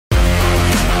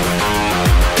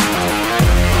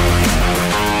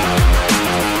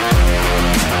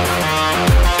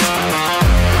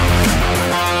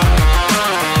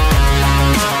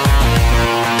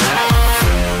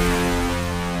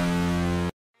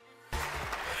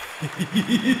ส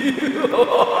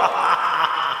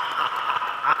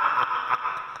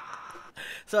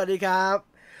วัสดีครับ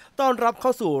ต้อนรับเข้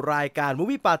าสู่รายการ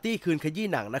Movie Party คืนขยี้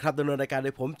หนังนะครับดำเนินรายการโด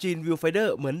ยผมจีนวิวไฟเดอ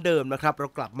ร์เหมือนเดิมนะครับเรา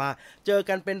กลับมาเจอ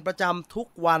กันเป็นประจำทุก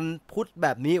วันพุธแบ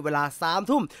บนี้เวลา 3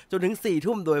 ทุ่มจนถึง 4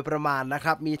 ทุ่มโดยประมาณนะค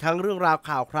รับมีทั้งเรื่องราว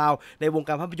ข่าวคราวในวงก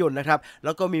ารภาพยนตร์นะครับแ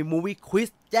ล้วก็มี Movie Quiz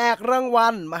แจกรางวั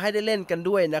ลมาให้ได้เล่นกัน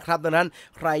ด้วยนะครับดังนั้น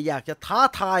ใครอยากจะท้า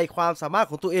ทายความสามารถ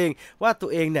ของตัวเองว่าตั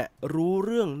วเองเนี่ยรู้เ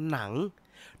รื่องหนัง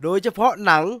โดยเฉพาะ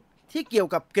หนังที่เกี่ยว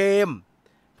กับเกม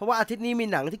เพราะว่าอาทิตย์นี้มี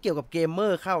หนังที่เกี่ยวกับเกมเมอ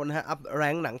ร์เข้านะฮะอัพแร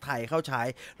งหนังไทยเข้าฉาย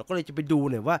เราก็เลยจะไปดู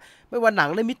หน่อยว่าไม่ว่าหนัง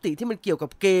ในมิติที่มันเกี่ยวกั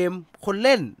บเกมคนเ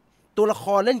ล่นตัวละค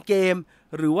รเล่นเกม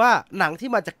หรือว่าหนังที่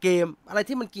มาจากเกมอะไร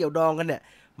ที่มันเกี่ยวดองกันเนี่ย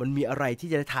มันมีอะไรที่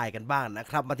จะได้ถ่ายกันบ้างนะ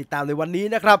ครับมาติดตามในวันนี้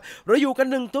นะครับเราอยู่กัน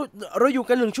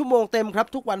1 ชั่วโมงเต็มครับ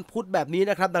ทุกวันพุธแบบนี้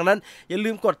นะครับดังนั้นอย่าลื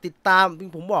มกดติดตาม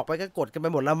ผมบอกไปก็กดกันไป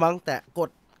หมดแล้วมั้งแต่ก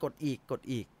ด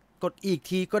อีก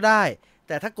ทีก็ได้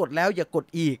แต่ถ้ากดแล้วอย่ากด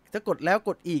อีกถ้ากดแล้วก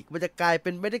ดอีกมันจะกลายเป็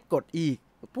นไม่ได้กดอีก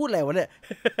พูดอะไรวะเนี่ย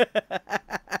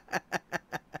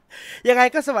ยังไง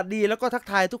ก็สวัสดีแล้วก็ทัก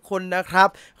ทายทุกคนนะครับ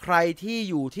ใครที่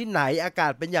อยู่ที่ไหนอากา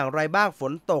ศเป็นอย่างไรบ้างฝ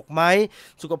นตกไหม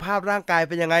สุขภาพร่างกาย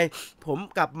เป็นยังไงผม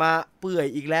กลับมาเปื่อย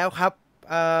อีกแล้วครับ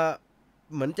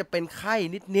เหมือนจะเป็นไข้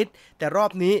นิดๆแต่รอ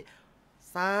บนี้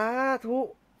สาธุ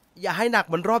อย่าให้หนักเ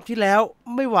หมือนรอบที่แล้ว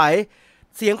ไม่ไหว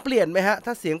เสียงเปลี่ยนไหมฮะถ้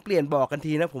าเสียงเปลี่ยนบอกกัน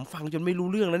ทีนะผมฟังจนไม่รู้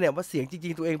เรื่องแล้วเนี่ยว่าเสียงจริ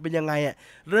งๆตัวเองเป็นยังไงอ่ะ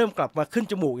เริ่มกลับมาขึ้น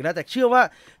จมูกอีกแล้วแต่เชื่อว่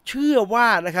า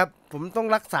นะครับผมต้อง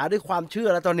รักษาด้วยความเชื่อ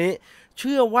แล้วตอนนี้เ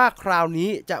ชื่อว่าคราวนี้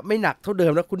จะไม่หนักเท่าเดิ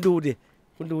มแล้วคุณดูดิ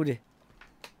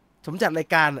ผมจัดราย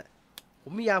การอ่ะผ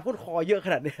มมียาพ่นคอเยอะข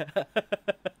นาดนี้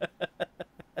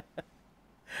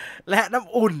และน้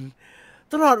ำอุ่น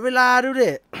ตลอดเวลาดู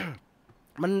ดิ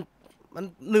มัน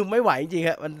ลืมไม่ไหวจริงๆค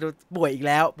รับมันป่วยอีกแ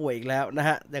ล้วนะฮ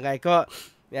ะยังไงก็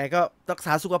รักษ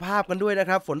าสุขภาพกันด้วยนะ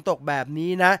ครับฝนตกแบบนี้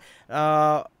นะ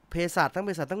เภสัช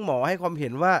ทั้งหมอให้ความเห็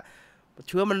นว่าเ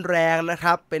ชื้อมันแรงนะค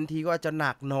รับเป็นทีก็อาจจะห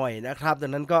นักหน่อยนะครับดั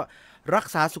งนั้นก็รัก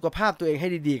ษาสุขภาพตัวเองให้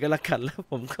ดีๆกันละกันแล้ว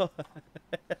ผมก็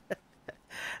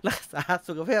รักษา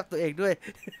สุขภาพตัวเองด้วย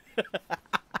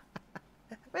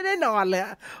ไม่ได้นอนเลย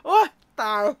โอ้ต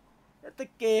ายแต่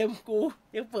เกมกู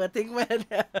ยังเปิดทิ้งไว้เ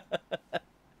นี่ย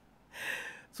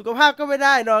สุขภาพก็ไม่ไ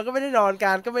ด้นอนก็ไม่ได้นอนก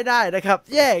ารก็ไม่ได้นะครับ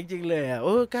แย่จริงเลย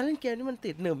การเล่นเกมนี่มัน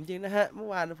ติดหนึบจริงนะฮะเมื่อ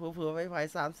วานเผื่อไป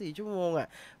 3-4 ชั่วโมงอ่ะ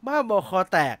บ้าบอคอ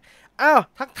แตกอ้าว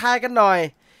ทักทายกันหน่อย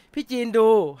พี่จีนดู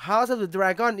House of the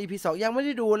Dragon EP 2ยังไม่ไ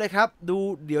ด้ดูเลยครับดู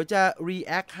เดี๋ยวจะ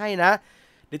react ให้นะ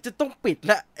เดี๋ยวจะต้องปิด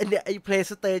ละไอ้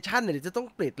PlayStation เนี่ยเดี๋ยวจะต้อง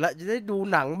ปิดละจะได้ดู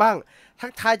หนังบ้างทั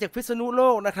กทายจากพิษณุโล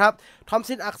กนะครับทอม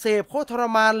ซินอักเสบโคตรทร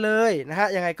มานเลยนะฮะ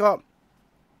ยังไงก็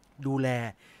ดูแล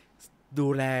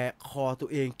คอตัว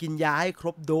เองกินยาให้คร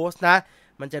บโดสนะ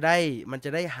มันจะไ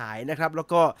ด้หายนะครับแล้ว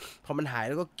ก็พอมันหาย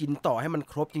แล้วก็กินต่อให้มัน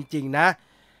ครบจริงๆนะ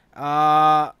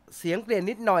เสียงเปลี่ยน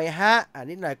นิดหน่อยฮะ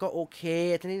นิดหน่อยก็โอเค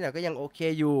ทีนี้หน่อยก็ยังโอเค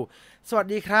อยู่สวัส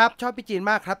ดีครับชอบพี่จีน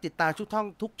มากครับติดตาม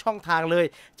ทุกช่องทางเลย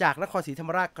จากนครศรีธรร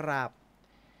มราชกราบ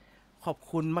ขอบ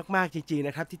คุณมากๆจริงๆน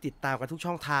ะครับที่ติดตามกันทุก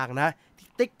ช่องทางนะ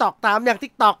TikTok ตามอย่าง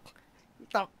TikTok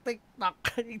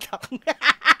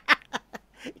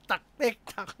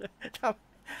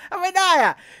ทำไม่ได้อ่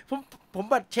ะผม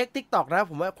บัดเช็ค TikTok นะ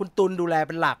ผมว่าคุณตุลดูแลเ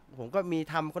ป็นหลักผมก็มี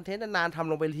ทำคอนเทนต์นานๆท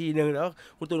ำลงไปทีนึงแล้ว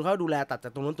คุณตุลเขาดูแลตัดจา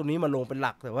กตรงนู้นตรงนี้มาลงเป็นห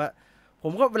ลักแต่ว่าผ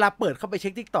มก็เวลาเปิดเข้าไปเช็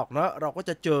ค TikTok เนาะเราก็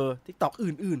จะเจอ TikTok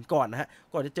อื่นๆก่อนนะฮะ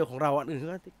ก่อนจะเจอของเราอันอื่น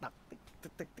ก็ TikTok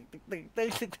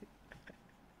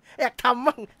อยากทำ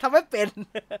มั่งทำไม่เป็น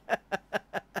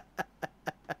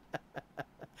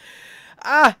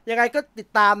ยังไงก็ติด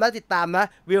ตามนะ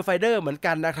วิวไฟเดอร์เหมือน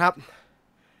กันนะครับ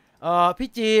พี่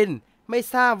จีนไม่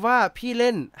ทราบว่าพี่เ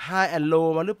ล่น High and Low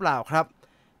มาหรือเปล่าครับ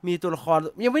มีตัวละคร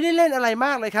ยังไม่ได้เล่นอะไรม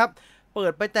ากเลยครับเปิ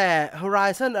ดไปแต่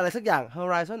Horizon อะไรสักอย่าง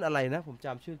Horizon อะไรนะผมจ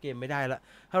ำชื่อเกมไม่ได้ละ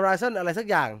Horizon อะไรสัก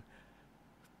อย่าง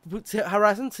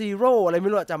Horizon Zero อะไรไม่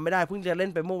รู้จำไม่ได้เพิ่งจะเล่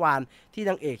นไปเมื่อวานที่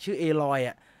นางเอกชื่อเอลอย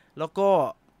อ่ะแล้วก็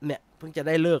เนี่ยเพิ่งจะไ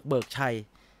ด้เลิกเบิกชัย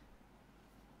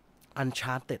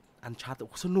Uncharted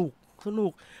สนุ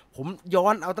กผมย้อ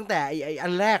นเอาตั้งแต่ไออั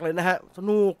นแรกเลยนะฮะส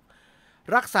นุก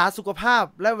รักษาสุขภาพ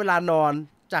และเวลานอน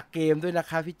จากเกมด้วยนะ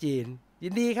ครับพี่จีนยิ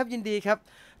นดีครับ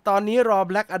ตอนนี้รอ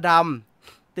Black Adam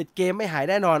ติดเกมไม่หาย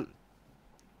แน่นอน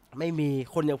ไม่มี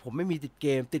คนอย่างผมไม่มีติดเก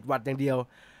มติดหวัดอย่างเดียว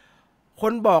ค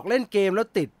นบอกเล่นเกมแล้ว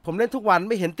ติดผมเล่นทุกวัน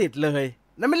ไม่เห็นติดเลย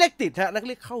นั่นไม่เรียกติดฮะนั่น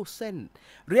เรียกเข้าเส้น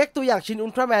เรียกตัวอย่างชินอุ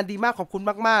ลตร้าแมนดีมากขอบคุณ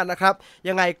มากๆนะครับ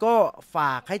ยังไงก็ฝ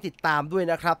ากให้ติดตามด้วย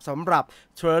นะครับสำหรับ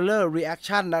เทรลเลอร์รีแอค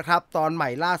ชั่นนะครับตอนใหม่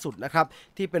ล่าสุดนะครับ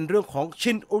ที่เป็นเรื่องของ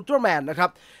ชินอุลตร้าแมนนะครั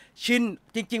บชิน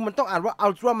จริงๆมันต้องอ่านว่าอั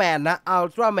ลตร้าแมนนะอัล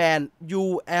ตร้าแมน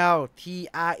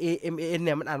ULTRAMAN เ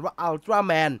นี่ยมันอ่านว่าอัลตร้า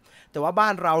แมนแต่ว่าบ้า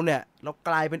นเราเนี่ยเราก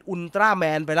ลายเป็นอุลตร้าแม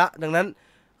นไปละดังนั้น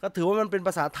ก็ถือว่ามันเป็นภ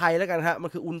าษาไทยแล้วกันฮะมัน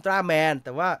คืออุลตร้าแมนแ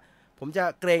ต่ว่าผมจะ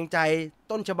เกรงใจ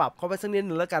ต้นฉบับเขาไปสักนิดห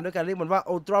นึ่งแล้วกันด้วยการเรียกมันว่า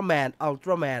อัลตร้าแม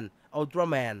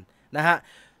นนะฮะ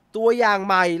ตัวอย่างใ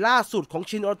หม่ล่าสุดของ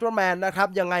ชินอัลตร้าแมนนะครับ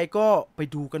ยังไงก็ไป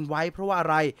ดูกันไว้เพราะว่าอะ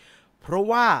ไรเพราะ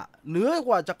ว่าเหนือก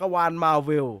ว่าจักรวาลมาร์เว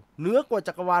ลเหนือกว่า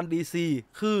จักรวาลดีซี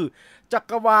คือจั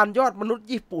กรวาลยอดมนุษย์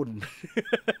ญี่ปุ่น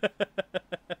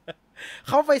เ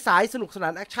ขาไปสายสนุกสนา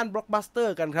นแอคชั่นบล็อกบัสเตอ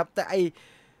ร์กันครับแต่ไ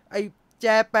อแจ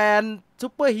แปนซู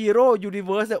เปอร์ฮีโร่ยูนิเ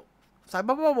วิร์สเนี่ยสาย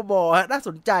บ้าๆบอๆน่าส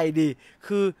นใจดี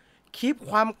คือคีป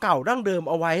ความเก่าดั้งเดิม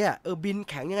เอาไว้อะบิน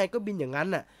แข็งยังไงก็บินอย่างนั้น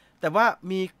น่ะแต่ว่า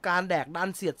มีการแดกดัน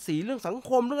เสียดสีเรื่องสังค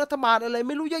มเรื่องรัฐบาลอะไรไ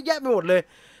ม่รู้เยอะแยะไปหมดเลย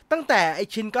ตั้งแต่ไอ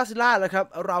ชินก็อดซิลล่าแล้วครับ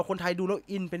เราคนไทยดูแล้ว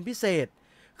อินเป็นพิเศษ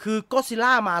คือก็อดซิล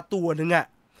ล่ามาตัวหนึ่งอะ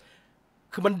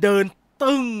คือมันเดิน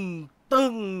ตึ้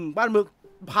งบ้านเมือง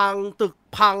พังตึก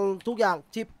พังทุกอย่าง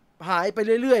ชิบหายไป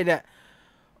เรื่อยๆเนี่ย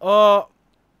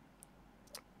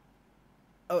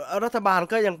รัฐบาล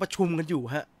ก็ยังประชุมกันอยู่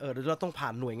ฮะเดี๋ยวเราต้องผ่า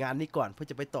นหน่วยงานนี้ก่อนเพื่อ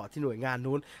จะไปต่อที่หน่วยงาน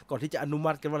นู้นก่อนที่จะอนุ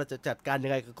มัติกันว่าเราจะจัดการยั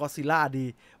งไงกับก็อดซิลล่าดี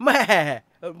แม่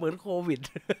เหมือนโควิด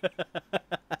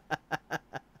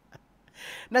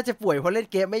น่าจะป่วยเพราะเล่น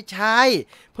เกมไม่ใช่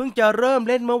เพิ่งจะเริ่ม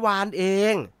เล่นเมื่อวานเอ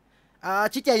ง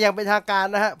ชี้แจงอย่างเป็นทางการ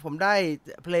นะฮะผมได้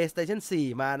PlayStation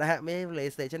 4 มานะฮะไม่ใช่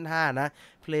PlayStation 5 นะ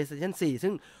PlayStation 4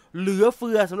 ซึ่งเหลือเฟื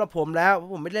อสำหรับผมแล้วเพรา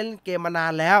ะผมไม่เล่นเกมมานา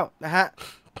นแล้วนะฮะ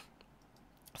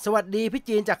สวัสดีพี่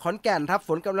จีนจากขอนแก่นครับฝ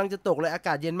นกำลังจะตกเลยอาก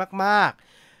าศเย็นมาก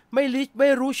ๆไม่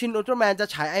รู้ชินอัลตร้าแมนจะ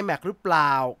ฉาย IMAX หรือเปล่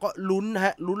าก็ลุ้นนะฮ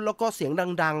ะลุ้นแล้วก็เสียง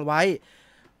ดังๆไว้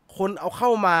คนเอาเข้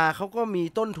ามาเขาก็มี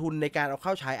ต้นทุนในการเอาเข้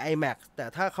าฉาย IMAX แต่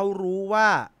ถ้าเขารู้ว่า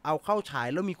เอาเข้าฉาย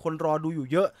แล้วมีคนรอดูอยู่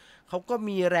เยอะเขาก็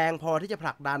มีแรงพอที่จะผ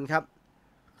ลักดันครับ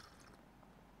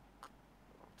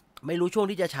ไม่รู้ช่วง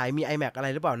ที่จะฉายมี IMAX อะไร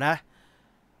หรือเปล่านะ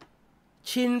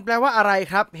ชินแปลว่าอะไร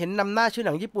ครับเห็นนำหน้าชื่อห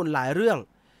นังญี่ปุ่นหลายเรื่อง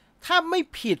ถ้าไม่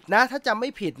ผิดนะถ้าจำไม่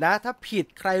ผิดนะถ้าผิด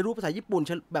ใครรู้ภาษาญี่ปุ่น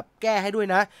แบบแก้ให้ด้วย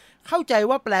นะเข้าใจ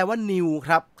ว่าแปลว่า new ค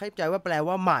รับเข้าใจว่าแปล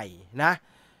ว่าใหม่นะ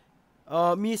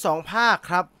มี2ภาค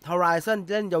ครับ Horizon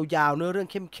เล่นยาวๆเนื้อเรื่อง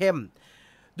เข้ม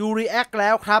ๆดู react แล้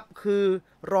วครับคือ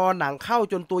รอหนังเข้า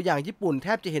จนตัวอย่างญี่ปุ่นแท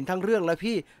บจะเห็นทั้งเรื่องแล้ว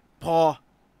พี่พอ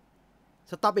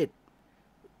stop it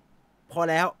พอ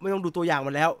แล้วไม่ต้องดูตัวอย่าง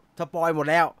มันแล้วสปอยหมด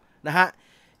แล้วนะฮะ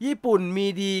ญี่ปุ่นมี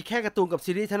ดีแค่การ์ตูนกับ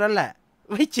ซีรีส์เท่านั้นแหละ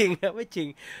ไม่จริงนะไม่จริง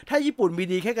ถ้าญี่ปุ่นมี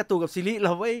ดีแค่การ์ตูนกับซีรีส์เร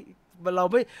าไม่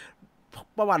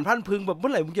ประวัติพันพึงแบบเมื่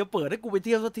อไหร่มึงจะเปิดให้กูไปเ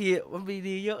ที่ยวสักทีมันมี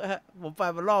ดีเยอะฮะผมไป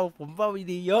มารอบผมว่ามี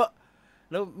ดีเยอะ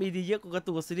แล้วมีดีเยอะกว่าการ์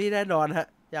ตูนซีรีส์แน่นอนฮะ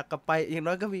อยากกลับไปอย่าง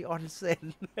น้อยก็มีออนเซ็น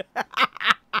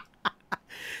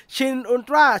ชินอุลต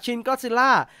ร้าชินก็อดซิลล่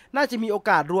าน่าจะมีโอ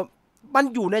กาสรวมมัน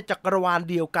อยู่ในจักรวาล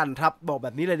เดียวกันครับบอกแบ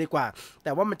บนี้เลยดีกว่าแ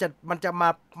ต่ว่ามันจ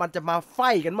ะมาไฟ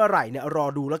กันเมื่อไหร่เนี่ยรอ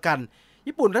ดูแล้วกัน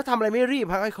ญี่ปุ่นถ้าทำอะไรไม่รีบ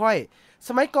ค่อยๆส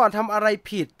มัยก่อนทำอะไร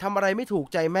ผิดทำอะไรไม่ถูก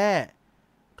ใจแม่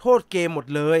โทษเกมหมด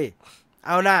เลยเ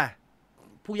อานะ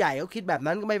ผู้ใหญ่เขาคิดแบบ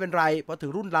นั้นก็ไม่เป็นไรพอถึ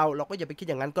งรุ่นเราก็อย่าไปคิด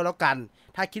อย่างนั้นก็แล้วกัน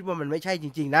ถ้าคิดว่ามันไม่ใช่จ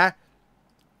ริงๆนะ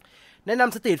แนะน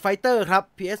ำ Street Fighter ครับ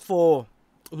PS4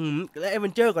 และ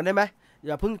Avenger ก่อนได้ไหมอ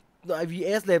ย่าเพิ่ง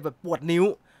VS เลยแบบปวดนิ้ว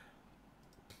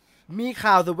มี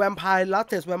ข่าว The Vampire Last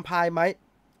Test Vampire ไหม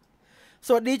ส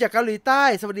วัสดีจากเกาหลีใต้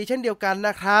สวัสดีเช่นเดียวกันน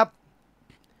ะครับ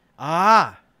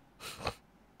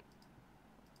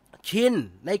ชิน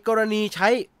ในกรณีใช้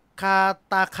คา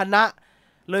ตาคานะ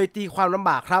เลยตีความลำ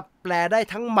บากครับแปลได้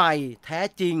ทั้งใหม่แท้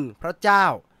จริงพระเจ้า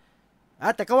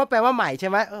แต่ก็ว่าแปลว่าใหม่ใช่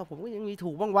ไหมผมก็ยังมีถู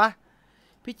กบ้างวะ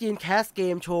พี่จีนแคสเก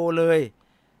มโชว์เลย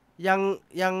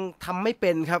ยังทำไม่เ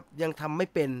ป็นครับยังทำไม่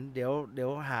เป็นเดี๋ย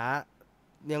วหา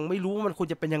ยังไม่รู้ว่ามันควร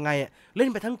จะเป็นยังไงเล่น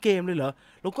ไปทั้งเกมเลยเหรอ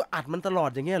แล้วก็อัดมันตลอด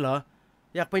อย่างเงี้ยเหรอ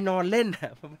อยากไปนอนเล่น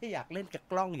ผมไม่อยากเล่นกับ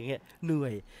กล้องอย่างเงี้ยเหนื่อ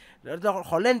ยเดี๋ยว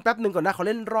ขอเล่นแป๊บนึงก่อนนะขอเ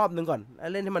ล่นรอบนึงก่อน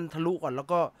เล่นให้มันทะลุก่อนแล้ว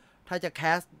ก็ถ้าจะแค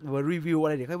สหรือรีวิวอะ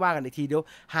ไรเดี๋ยวค่อยว่ากันอีกทีเดี๋ยว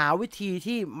หาวิธี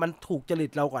ที่มันถูกจริ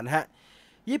ตเราก่อนฮะ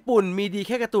ญี่ปุ่นมีดีแ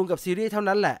ค่การ์ตูนกับซีรีส์เท่า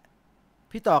นั้นแหละ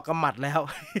พี่ต่อกำหมัดแล้ว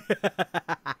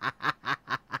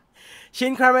ชิ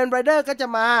นคาร์เมนไรเดอร์ก็จะ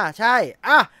มาใช่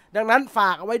ดังนั้นฝ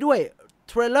ากเอาไว้ด้วย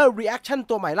เทรลเลอร์รีแอคชั่น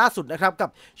ตัวใหม่ล่าสุดนะครับกับ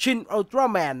ชินอัลตร้า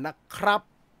แมนนะครับ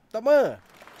ตบมือ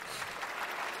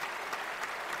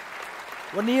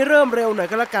วันนี้เริ่มเร็วหน่อย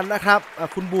ก็แล้วกันนะครับ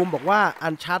คุณบูมบอกว่า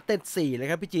Uncharted 4เลย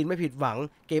ครับพี่จีนไม่ผิดหวัง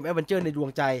เกม Adventure ในดวง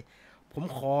ใจผม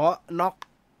ขอน็อก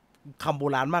คำโบ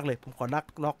ราณมากเลยผมขอ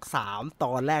น็อก3ต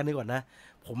อนแรกนี่ก่อนนะ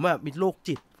ผมมีโรค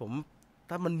จิตผม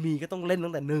ถ้ามันมีก็ต้องเล่น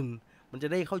ตั้งแต่1มันจะ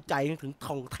ได้เข้าใจถึงข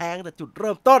องแท้งแต่จุดเ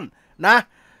ริ่มต้นนะ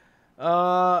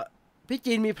พี่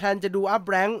จีนมีแพลนจะดูอัพ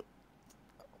แรง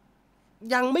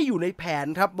ยังไม่อยู่ในแผน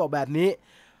ครับบอกแบบนี้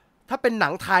ถ้าเป็นหนั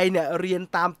งไทยเนี่ยเรียน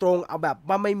ตามตรงเอาแบบ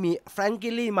ว่าไม่มีแฟรงกิ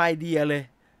ลี่ไมเดียเลย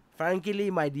แฟรงกิ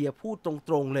ลี่ไมเดียพูดต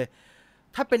รงๆเลย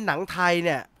ถ้าเป็นหนังไทยเ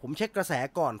นี่ยผมเช็คกระแส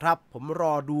ก่อนครับผมร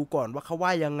อดูก่อนว่าเขาว่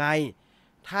ายังไง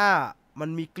ถ้ามัน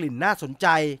มีกลิ่นน่าสนใจ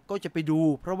ก็จะไปดู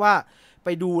เพราะว่าไป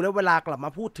ดูแล้วเวลากลับม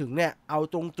าพูดถึงเนี่ยเอา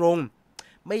ตรง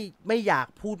ๆไม่อยาก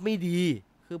พูดไม่ดี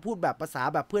คือพูดแบบภาษา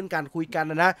แบบเพื่อนกันคุยกัน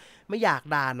นะไม่อยาก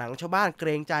ด่าหนังชาวบ้านเกร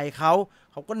งใจเขา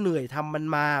ก็เหนื่อยทำ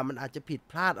มันอาจจะผิด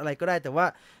พลาดอะไรก็ได้แต่ว่า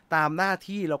ตามหน้า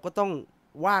ที่เราก็ต้อง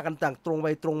ว่ากันต่างตรงไป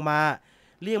ตรงมา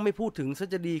เลี่ยงไม่พูดถึงซะ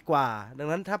จะดีกว่าดัง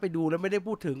นั้นถ้าไปดูแล้วไม่ได้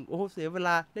พูดถึงโอ้เสียเวล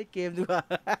าเล่นเกมดีกว่า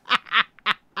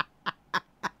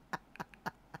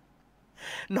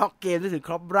น็อกเกมได้ถึงค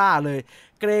รบร่าเลย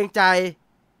เกรงใจ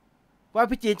ว่า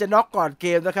พี่จีนจะน็อกก่อนเก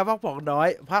มนะครับพักผ่อนน้อย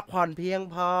พักผ่อนเพียง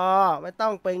พอไม่ต้อ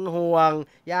งเป็นห่วง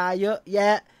ยาเยอะแย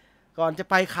ะก่อนจะ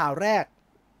ไปข่าวแรก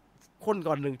ค้น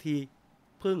ก่อน1 ที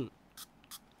พึ่ง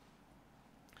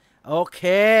โอเค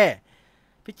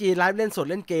พี่จีนไลฟ์เล่นสด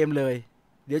เล่นเกมเลย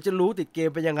เดี๋ยวจะรู้ติดเกม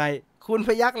เป็นยังไงคุณพ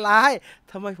ยักร้าย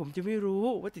ทำไมผมจะไม่รู้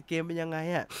ว่าติดเกมเป็นยังไง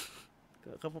อ่ะ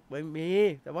ก็บอกไม่มี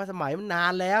แต่ว่าสมัยมันนา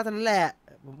นแล้วเท่านั้นแหละ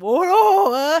โอ้โห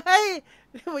เฮ้ย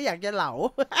ไม่อยากจะเหลา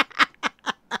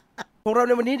ของเราใ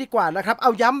นวันนี้ดีกว่านะครับเอ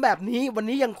าย้ำแบบนี้วัน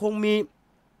นี้ยังคงมี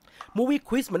Movie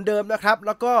Quiz เหมือนเดิมนะครับแ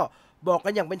ล้วก็บอกกั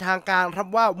นอย่างเป็นทางการครับ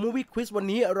ว่า Movie Quiz วัน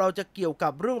นี้เราจะเกี่ยวกั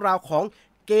บเรื่องราวของ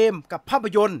เกมกับภาพ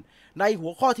ยนตร์ในหั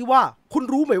วข้อที่ว่าคุณ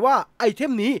รู้ไหมว่าไอเท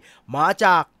มนี้มาจ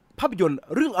ากภาพยนตร์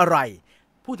เรื่องอะไร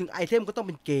พูดถึงไอเทมก็ต้องเ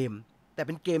ป็นเกมแต่เ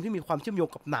ป็นเกมที่มีความเชื่อมโยง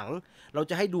กับหนังเรา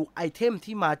จะให้ดูไอเทม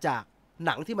ที่มาจากห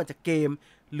นังที่มาจากเกม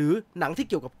หรือหนังที่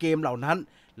เกี่ยวกับเกมเหล่านั้น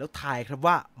แล้วทายครับ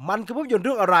ว่ามันคือภาพยนตร์เ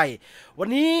รื่องอะไรวัน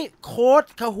นี้โค้ด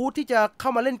Kahoot ที่จะเข้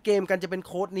ามาเล่นเกมกันจะเป็นโ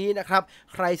ค้ดนี้นะครับ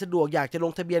ใครสะดวกอยากจะล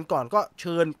งทะเบียนก่อนก็เ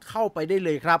ชิญเข้าไปได้เล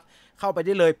ยครับเข้าไปไ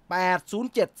ด้เลย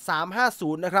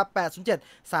807350นะครับ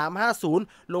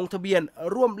807350ลงทะเบียน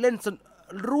ร่วมเล่น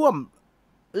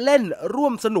ร่ว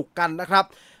มสนุกกันนะครับ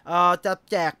จะ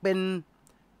แจกเป็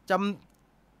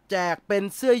น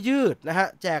เสื้อยืดนะฮะ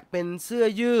แจกเป็นเสื้อ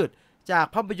ยืดจาก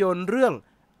ภาพยนตร์เรื่อง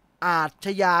อาช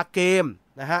ญาเกม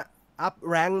นะฮะอัพ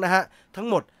แรงค์นะฮะทั้ง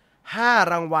หมด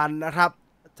5 รางวัลนะครับ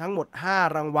ทั้งหมด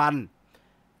5 รางวัล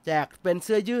แจกเป็นเ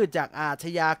สื้อยืดจากอาช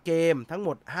ญาเกมทั้งหม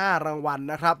ด5 รางวัล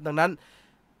นะครับดังนั้น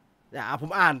ผ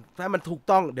มอ่านถ้ามันถูก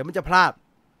ต้องเดี๋ยวมันจะพลาด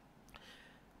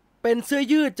เป็นเสื้อ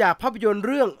ยืดจากภาพยนตร์เ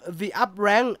รื่อง The Up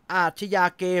Rank อาชญา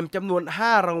เกมจำนวน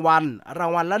5 รางวัลรา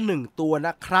งวัลละ1 ตัวน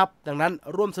ะครับดังนั้น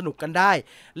ร่วมสนุกกันได้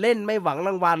เล่นไม่หวังร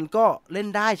างวัลก็เล่น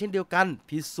ได้เช่นเดียวกัน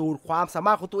พิสูจน์ความสาม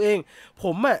ารถของตัวเองผ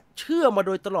มเชื่อมาโ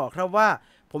ดยตลอดครับว่า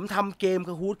ผมทำเกม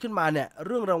Kahoot ขึ้นมาเนี่ยเ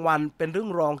รื่องรางวัลเป็นเรื่อง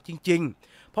รองจริง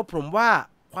ๆเพราะผมว่า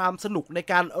ความสนุกใน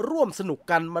การร่วมสนุก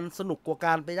กันมันสนุกกว่าก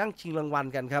ารไปนั่งชิงรางวัล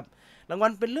กันครับรางวั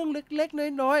ลเป็นเรื่องเล็ก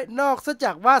ๆน้อยๆนอกจ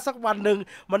ากว่าสักวันหนึ่ง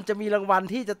มันจะมีรางวัล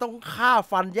ที่จะต้องฆ่า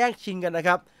ฟันแย่งชิงกันนะค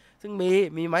รับซึ่ง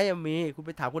มีไหมมีคุณไ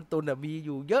ปถามคุณตุลมีอ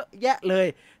ยู่เยอะแยะเลย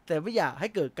แต่ไม่อยากให้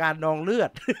เกิดการนองเลือด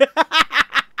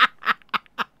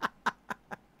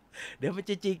เดี๋ยวมัน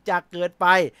จะจริงจังเกินไป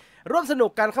ร่วมสนุ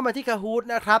กกันเข้ามาที่ Kahoot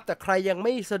นะครับแต่ใครยังไ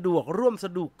ม่สะดวกร่วมส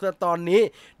นุกตอนนี้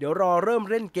เดี๋ยวรอเริ่ม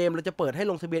เล่นเกมเราจะเปิดให้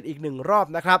ลงทะเบียนอีก1 รอบ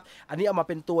นะครับอันนี้เอามา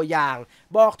เป็นตัวอย่าง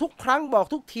บอกทุกครั้งบอก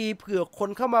ทุกทีเผื่อคน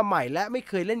เข้ามาใหม่และไม่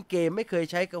เคยเล่นเกมไม่เคย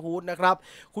ใช้ Kahoot นะครับ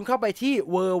คุณเข้าไปที่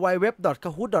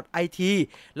www.kahoot.it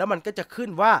แล้วมันก็จะขึ้น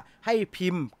ว่าให้พิ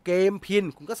มพ์เกมพิน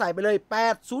คุณก็ใส่ไปเลย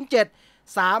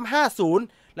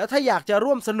807350แล้วถ้าอยากจะ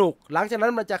ร่วมสนุกหลังจากนั้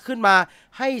นมันจะขึ้นมา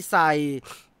ให้ใส่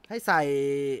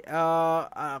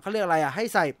เขาเรียกอะไรให้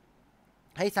ใ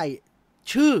ส่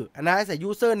ชื่อนะให้ใส่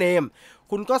username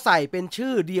คุณก็ใส่เป็น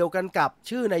ชื่อเดียวกันกับ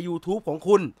ชื่อใน YouTube ของ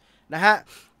คุณนะฮะ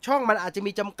ช่องมันอาจจะ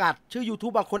มีจำกัดชื่อ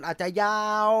YouTube บางคนอาจจะยา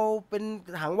วเป็น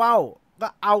หางว่าวก็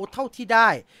เอาเท่าที่ได้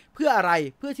เพื่ออะไร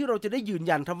เพื่อที่เราจะได้ยืน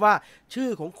ยันครับว่าชื่อ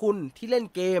ของคุณที่เล่น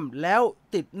เกมแล้ว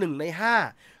ติด1 ใน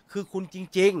 5คือคุณจ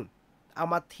ริงๆเอา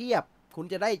มาเทียบคุณ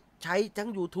จะได้ใช้ทั้ง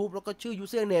YouTube แล้วก็ชื่อ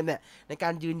username เนี่ยในกา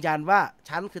รยืนยันว่า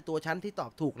ฉันคือตัวฉันที่ตอ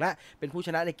บถูกและเป็นผู้ช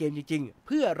นะในเกมจริงๆเ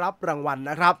พื่อรับรางวัล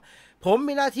นะครับผม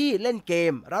มีหน้าที่เล่นเก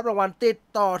มรับรางวัลติด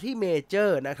ต่อที่เมเจอ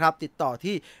ร์นะครับติดต่อ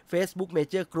ที่ Facebook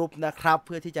Major Group นะครับเ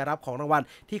พื่อที่จะรับของรางวัล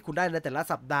ที่คุณได้ในแต่ละ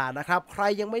สัปดาห์นะครับใคร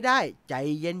ยังไม่ได้ใจ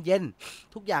เย็น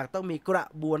ๆทุกอย่างต้องมีกระ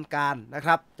บวนการนะค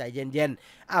รับใจเย็น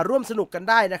ๆร่วมสนุกกัน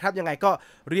ได้นะครับยังไงก็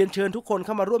เรียนเชิญทุกคนเ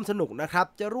ข้ามาร่วมสนุกนะครับ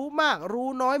จะรู้มากรู้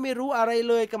น้อยไม่รู้อะไร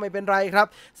เลยก็ไม่เป็นไรครับ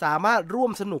สามารถร่ว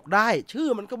มสนุกได้ชื่อ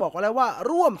มันก็บอกแล้วว่า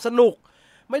ร่วมสนุก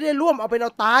ไม่ได้ร่วมเอาเป็นเอ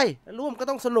าตายร่วมก็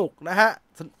ต้องสนุกนะฮะ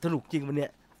สนุกจริงวันเนี้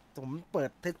ยผมเปิด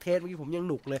เทสเมื่อกี้ผมยัง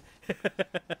หนุกเลย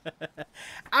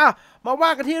มาว่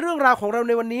ากันที่เรื่องราวของเราใ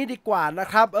นวันนี้ดีกว่านะ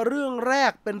ครับเรื่องแร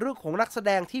กเป็นเรื่องของนักแส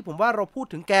ดงที่ผมว่าเราพูด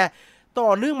ถึงแกต่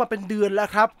อเนื่องมาเป็นเดือนแล้ว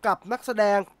ครับกับนักแสด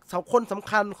ง คนสำ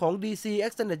คัญของ DC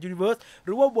Extended Universe ห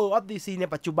รือว่า World of DC ใน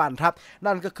ปัจจุบันครับ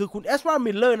นั่นก็คือคุณเอซรา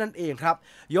มิลเลอร์นั่นเองครับ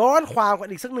ย้อนความกัน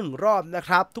อีกสักหนึ่งรอบนะค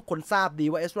รับทุกคนทราบดี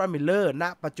ว่าเอซรา มิลเลอร์ณ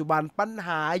ปัจจุบันปัญห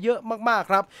าเยอะมาก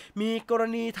ๆครับมีกร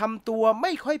ณีทำตัวไ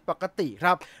ม่ค่อยปกติค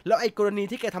รับแล้วไอ้กรณี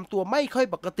ที่แกทำตัวไม่ค่อย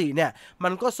ปกติเนี่ยมั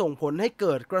นก็ส่งผลให้เ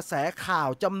กิดกระแสข่าว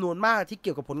จำนวนมากที่เ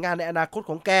กี่ยวกับผลงานในอนาคต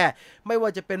ของแกไม่ว่า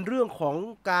จะเป็นเรื่องของ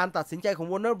การตัดสินใจของ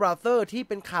Warner Brothers ที่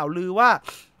เป็นข่าวลือว่า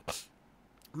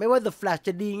ไม่ว่า The Flash จ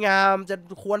ะดีงามจะ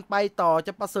ควรไปต่อจ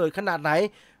ะประเสริฐขนาดไหน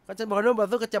ก็จะ Warner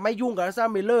Brothers ก็จะไม่ยุ่งกับ Ezra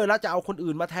Miller แล้วจะเอาคน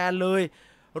อื่นมาแทนเลย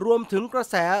รวมถึงกระ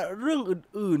แสเรื่อง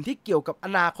อื่นๆที่เกี่ยวกับอ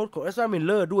นาคตของ Ezra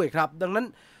Miller ด้วยครับดังนั้น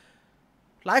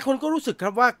หลายคนก็รู้สึกค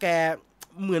รับว่าแก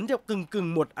เหมือนจะกึ่ง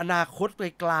หมดอนาคตไ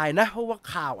กลๆนะเพราะว่า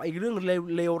ข่าวไอ้เรื่อง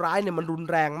เลวร้ายเนี่ยมันรุน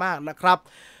แรงมากนะครับ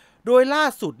โดยล่า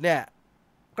สุดเนี่ย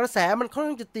กระแสมันค่อน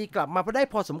ข้างจะตีกลับมาได้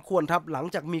พอสมควรครับหลัง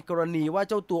จากมีกรณีว่า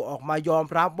เจ้าตัวออกมายอม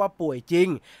รับว่าป่วยจริง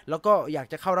แล้วก็อยาก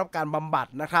จะเข้ารับการบำบัด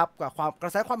นะครับกับกร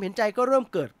ะแสความเห็นใจก็เริ่ม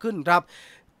เกิดขึ้นครับ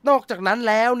นอกจากนั้น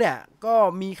แล้วเนี่ยก็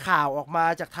มีข่าวออกมา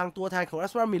จากทางตัวแทนของ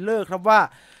Ezra Miller ครับว่า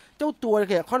เจ้าตัว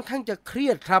เนี่ยค่อนข้างจะเครี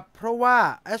ยดครับเพราะว่า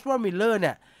Ezra Miller เ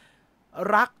นี่ย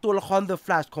รักตัวละคร The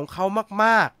Flash ของเขาม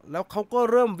ากๆแล้วเขาก็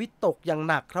เริ่มวิตกอย่าง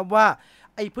หนักครับว่า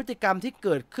ไอพฤติกรรมที่เ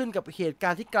กิดขึ้นกับเหตุกา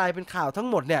รณ์ที่กลายเป็นข่าวทั้ง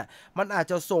หมดเนี่ยมันอาจ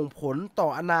จะส่งผลต่อ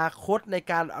อนาคตใน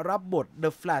การรับบท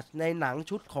The Flash ในหนัง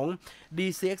ชุดของ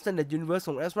DC Extended Universe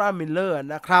ของ Ezra Miller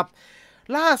นะครับ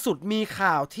ล่าสุดมี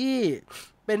ข่าวที่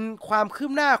เป็นความคื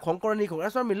บหน้าของกรณีของ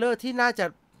Ezra Miller ที่น่าจะ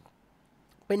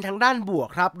เป็นทางด้านบวก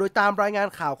ครับโดยตามรายงาน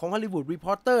ข่าวของ Hollywood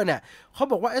Reporter เนี่ยเขา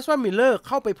บอกว่า Ezra Miller เ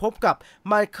ข้าไปพบกับ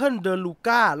Michael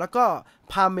DeLuca แล้วก็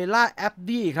พาเมล่าแอบ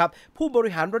ดี้ครับผู้บ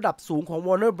ริหารระดับสูงของ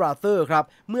Warner Brothers ครับ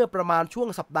เมื่อประมาณช่วง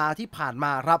สัปดาห์ที่ผ่านม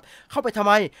าครับเข้าไปทำไ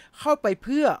มเข้าไปเ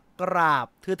พื่อกราบ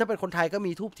คือถ้าเป็นคนไทยก็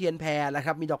มีธูปเทียนแพรนะค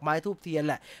รับมีดอกไม้ธูปเทียน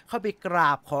แหละเข้าไปกร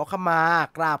าบขอขมา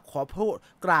กราบขอ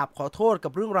โทษกั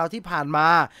บเรื่องราวที่ผ่านมา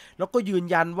แล้วก็ยืน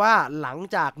ยันว่าหลัง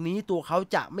จากนี้ตัวเขา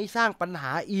จะไม่สร้างปัญห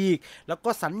าอีกแล้วก็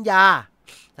สัญญา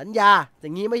อย่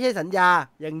างนี้ไม่ใช่สัญญา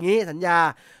อย่างนี้สัญ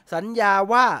ญา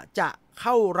ว่าจะเ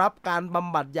ข้ารับการบ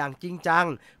ำบัดอย่างจริงจัง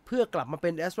เพื่อกลับมาเป็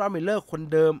น Ezra Miller คน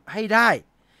เดิมให้ได้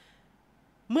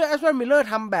เมื่อ Ezra Miller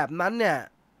ทำแบบนั้นเนี่ย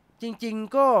จริง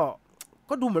ๆก็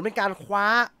ดูเหมือนเป็นการคว้า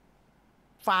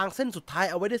ฟางเส้นสุดท้าย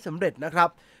เอาไว้ได้สำเร็จนะครับ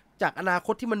จากอนาค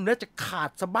ตที่มันน่าจะขาด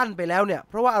สะบั้นไปแล้วเนี่ย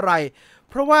เพราะว่าอะไร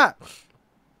เพราะว่า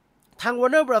ทาง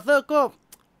Warner Brothers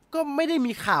ก็ไม่ได้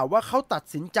มีข่าวว่าเขาตัด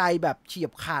สินใจแบบเฉีย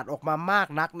บขาดออกมามาก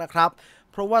นักนะครับ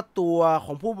เพราะว่าตัวข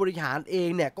องผู้บริหารเอง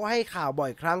เนี่ยก็ให้ข่าวบ่อ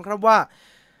ยครั้งครับว่า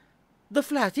The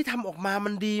Flash ที่ทำออกมามั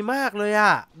นดีมากเลยอ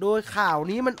ะโดยข่าว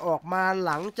นี้มันออกมา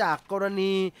หลังจากกร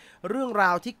ณีเรื่องร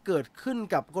าวที่เกิดขึ้น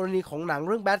กับกรณีของหนังเ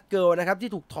รื่อง Batgirl นะครับ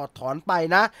ที่ถูกถอดถอนไป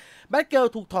นะ Batgirl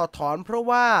ถูกถอดถอนเพราะ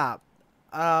ว่า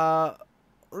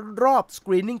รอบ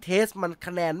Screening Test มันค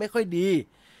ะแนนไม่ค่อยดี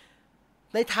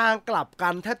ในทางกลับกั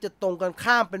นแทบจะตรงกัน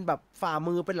ข้ามเป็นแบบฝ่า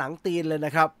มือเป็นหลังตีนเลยน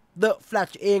ะครับ The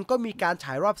Flash เองก็มีการฉ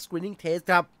ายรอบ Screening Test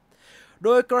ครับโด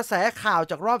ยกระแสข่าว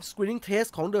จากรอบ Screening Test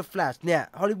ของ The Flash เนี่ย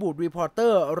Hollywood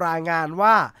Reporter รายงาน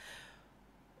ว่า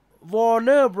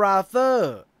Warner Brothers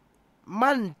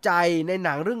มั่นใจในห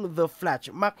นังเรื่อง The Flash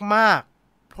มาก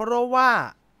ๆเพราะว่า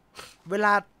เวล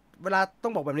าต้อ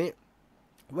งบอกแบบนี้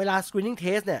เวลา Screening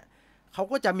Test เนี่ยเขา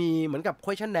ก็จะมีเหมือนกับ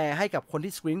questionnaire ให้กับคน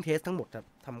ที่ screening test ทั้งหมด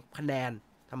ทำคะแนน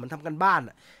ทำเหมือนทำกันบ้าน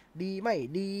ดีไม่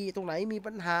ดีตรงไหนมี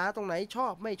ปัญหาตรงไหนชอ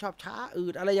บไม่ชอบช้าอื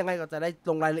ดอะไรยังไงก็จะได้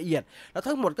ลงรายละเอียดแล้ว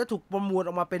ทั้งหมดก็ถูกประมวลอ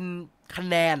อกมาเป็นคะ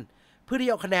แนนเพื่อที่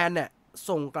เอาคะแนนเนี่ย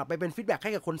ส่งกลับไปเป็นฟีดแบ็กใ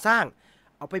ห้กับคนสร้าง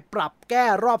เอาไปปรับแก้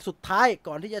รอบสุดท้าย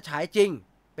ก่อนที่จะฉายจริง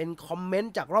เป็นคอมเมน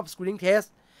ต์จากรอบ screening test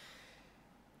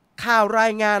ข่าวรา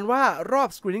ยงานว่ารอบ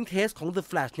screening test ของ The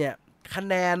Flash เนี่ยคะ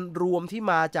แนนรวมที่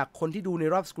มาจากคนที่ดูใน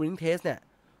รอบ Screening Test เนี่ย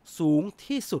สูง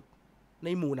ที่สุดใน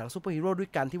หมู่หนังซูเปอร์ฮีโร่ด้ว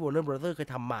ยกันที่ Warner Brothers เคย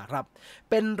ทำมาครับ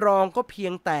เป็นรองก็เพีย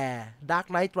งแต่ Dark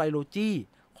Knight Trilogy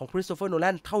ของ Christopher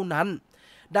Nolan เท่านั้น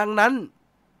ดังนั้น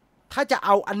ถ้าจะเอ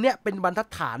าอันเนี้ยเป็นบรรทัด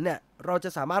ฐานเนี่ยเราจะ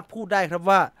สามารถพูดได้ครับ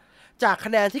ว่าจากค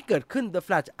ะแนนที่เกิดขึ้น The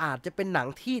Flash อาจจะเป็นหนัง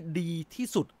ที่ดีที่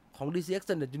สุดของ DC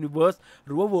Extended Universe ห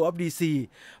รือว่า World of DC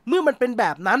เมื่อมันเป็นแบ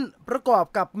บนั้นประกอบ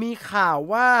กับมีข่าว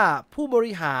ว่าผู้บ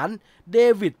ริหารเด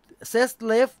วิดเซสเ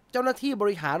ลฟเจ้าหน้าที่บ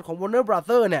ริหารของ Warner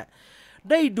Brothers เนี่ย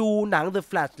ได้ดูหนัง The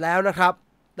Flash แล้วนะครับ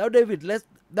แล้วเดวิ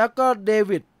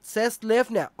ดเซสเลฟ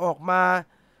เนี่ยออกมา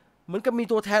เหมือนกับมี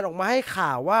ตัวแทนออกมาให้ข่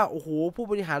าวว่าโอ้โหผู้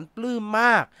บริหารปลื้มม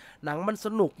ากหนังมันส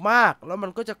นุกมากแล้วมั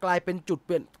นก็จะกลายเป็นจุดเป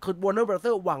ลี่ยนคือ Warner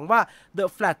Brothers หวังว่า The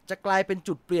Flash จะกลายเป็น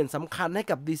จุดเปลี่ยนสำคัญให้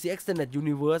กับ DC Extended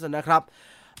Universe นะครับ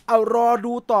เอารอ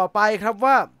ดูต่อไปครับ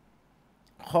ว่า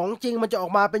ของจริงมันจะออ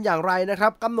กมาเป็นอย่างไรนะครั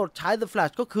บกำหนดฉาย The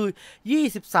Flash ก็คือ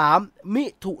23มิ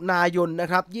ถุนายนนะ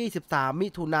ครับ23มิ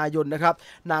ถุนายนนะครับ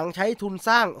หนังใช้ทุนส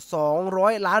ร้าง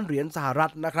200ล้านเหรียญสหรั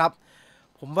ฐนะครับ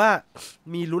ผมว่า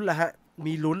มีลุ้นแหละฮะ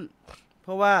มีลุ้นเพ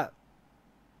ราะว่า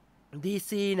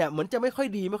DC เนี่ยเหมือนจะไม่ค่อย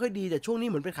ดีแต่ช่วงนี้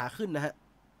เหมือนเป็นขาขึ้นนะฮะ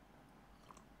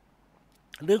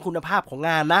เรื่องคุณภาพของง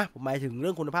านนะผมหมายถึงเรื่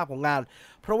องคุณภาพของงาน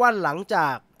เพราะว่าหลังจา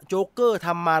กโจ๊กเกอร์ท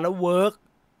ำมาแล้วเวิร์ก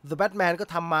The Batman ก็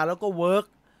ทำมาแล้วก็เวิร์ก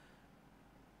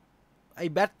ไอ้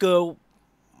Batgirl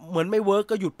เหมือนไม่เวิร์ก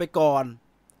ก็หยุดไปก่อน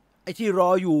ไอ้ที่รอ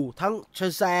อยู่ทั้ง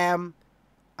Shazam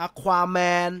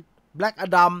Aquaman Black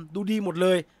Adam ดูดีหมดเล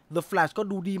ย The Flash ก็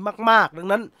ดูดีมากๆดัง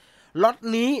นั้นล็อต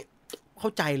นี้เข้า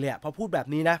ใจเลยพอพูดแบบ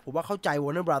นี้นะผมว่าเข้าใจ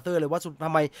Warner Brother เลยว่าท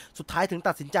ำไมสุดท้ายถึง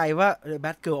ตัดสินใจว่า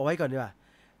Batgirl เอาไว้ก่อนดีกว่า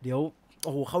เดี๋ยวโ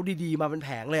อ้โหเขาดีๆมาเป็นแผ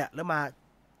งเลยแล้วมา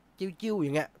จิ้วๆอ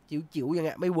ย่างเงี้ยจิ๋วๆอย่างเ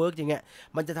งี้ยไม่เวิร์กอย่างเงี้ย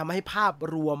มันจะทำให้ภาพ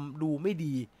รวมดูไม่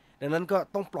ดีดังนั้นก็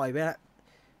ต้องปล่อยไปละ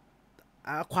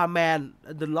Aquaman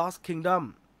The Lost Kingdom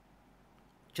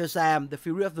Shazam The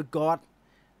Fury of the God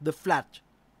The Flash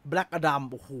Black Adam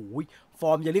โอ้โหฟ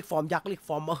อร์มอย่าเรียกฟอร์มยักษ์เรียกฟ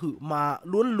อร์มมหึมา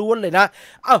ล้วนๆเลยนะ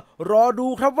รอดู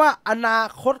ครับว่าอนา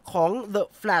คตของ The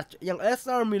Flash อย่าง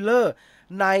Ezra Miller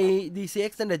ใน DC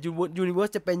Extended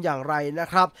Universe จะเป็นอย่างไรนะ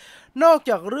ครับนอก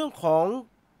จากเรื่องของ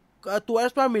ตัว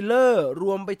Ezra Miller ร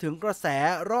วมไปถึงกระแส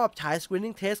รอบฉาย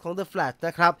Screening Test ของ The Flash น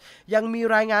ะครับยังมี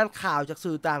รายงานข่าวจาก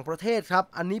สื่อต่างประเทศครับ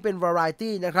อันนี้เป็น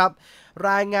Variety นะครับ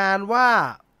รายงานว่า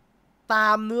ตา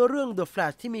มเนื้อเรื่อง The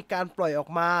Flash ที่มีการปล่อยออก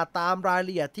มาตามรายล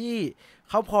ะเอียดที่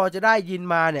เขาพอจะได้ยิน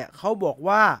มาเนี่ยเขาบอก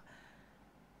ว่า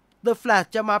The Flash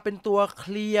จะมาเป็นตัวเค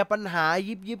ลียร์ปัญหา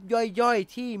ยิบย่อย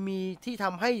ที่ท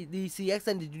ำให้ DC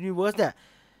Extended Universe เนี่ย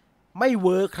ไม่เ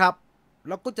วิร์คครับแ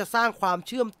ล้วก็จะสร้างความเ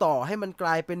ชื่อมต่อให้มันกล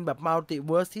ายเป็นแบบมัลติเ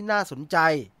วิร์สที่น่าสนใจ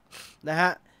นะฮ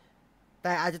ะแ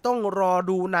ต่อาจจะต้องรอ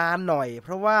ดูนานหน่อยเพ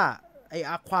ราะว่าไอ้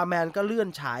Aquaman ก็เลื่อน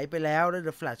ฉายไปแล้วและ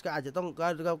The Flash ก็อาจจะต้อง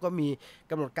ก็มี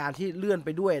กำหนดการที่เลื่อนไป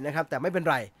ด้วยนะครับแต่ไม่เป็น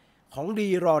ไรของดี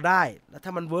รอได้แล้วถ้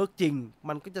ามันเวิร์กจริง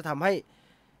มันก็จะทำให้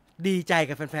ดีใจ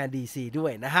กับแฟนๆ DC ด้ว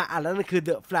ยนะฮะแล้วนั่นคือ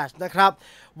The Flash นะครับ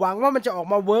หวังว่ามันจะออก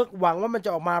มาเวิร์กหวังว่ามันจะ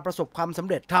ออกมาประสบความสำ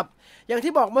เร็จครับอย่าง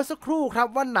ที่บอกเมื่อสักครู่ครับ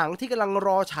ว่าหนังที่กำลังร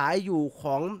อฉายอยู่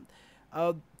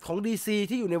ของ DC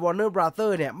ที่อยู่ใน Warner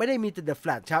Brother เนี่ยไม่ได้มีแต่ The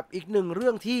Flash ครับอีกหนึ่งเรื่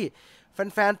องที่แ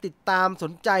ฟนๆติดตามส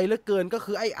นใจเหลือเกินก็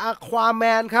คือไอ้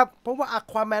Aquaman ครับเพราะว่า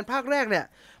Aquaman ภาคแรกเนี่ย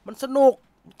มันสนุก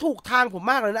ถูกทางผม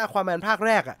มากเลยนะ Aquaman ภาคแ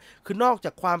รกคือนอกจ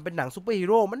ากความเป็นหนังซูเปอร์ฮี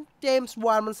โร่มันเจมส์ว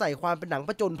านมันใส่ความเป็นหนังผ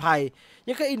จญภัย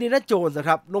ยังก็อินเดียนาโจนส์นะค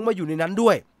รับลงมาอยู่ในนั้นด้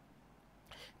วย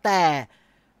แต่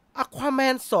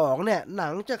Aquaman 2เนี่ยหนั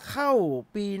งจะเข้า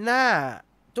ปีหน้า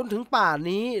จนถึงป่าน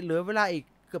นี้เหลือเวลาอีก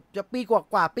เกือบจะปีก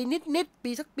ว่าปีนิด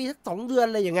ปีสัก2 เดือน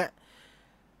อะไรอย่างเงี้ย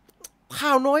ข่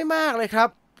าวน้อยมากเลยครับ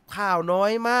ข่าวน้อ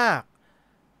ยมาก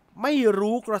ไม่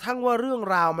รู้กระทั่งว่าเรื่อง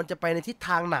ราวมันจะไปในทิศท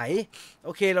างไหนโอ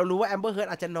เคเรารู้ว่า Amber Heard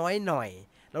อาจจะน้อยหน่อย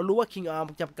เรารู้ว่า King Arm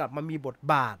จะกลับมามีบท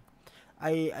บาทไ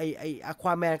อ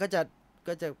Aquaman ก็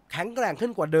จะแข็งแกร่งขึ้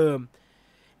นกว่าเดิม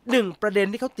หนึ่งประเด็น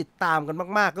ที่เขาติดตามกัน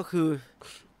มากๆก็คือ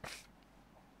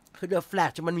The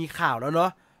Flash มันมีข่าวแล้วเนา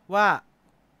ะว่า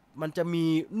มันจะมี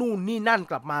นู่นนี่นั่น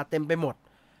กลับมาเต็มไปหมด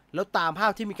แล้วตามภา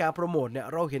พที่มีการโปรโมทเนี่ย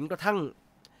เราเห็นกระทั่ง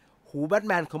หูแบทแ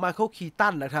มนของไมเคิลคีตั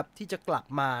นนะครับที่จะกลับ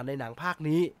มาในหนังภาค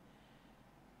นี้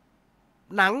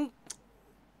หนัง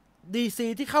DC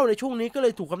ที่เข้าในช่วงนี้ก็เล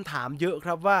ยถูกคำถามเยอะค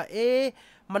รับว่า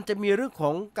มันจะมีเรื่องข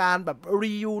องการแบบ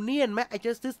reunion ไหมไอ้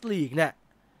Justice League เนี่ย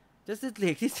Justice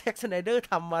League ที่แซ็กสไนเดอร์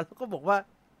ทำมาแล้วก็บอกว่า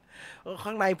ข้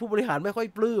างในผู้บริหารไม่ค่อย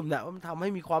ปลื้มนะว่ามันทำให้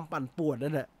มีความปั่นป่วน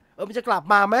นั่นแหละมันจะกลับ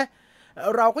มาไหม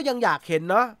เราก็ยังอยากเห็น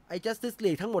เนาะไอ้ Justice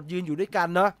League ทั้งหมดยืนอยู่ด้วยกัน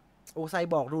เนาะโอ้ไซ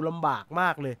บอร์กดูลำบากมา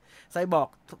กเลยไซบอร์ก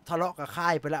ทะเลาะกับค่า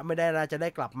ยไปแล้วไม่ได้น่าจะได้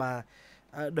กลับมา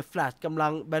The Flash กำลั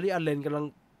งแบร์รี่ อัลเลนกำลัง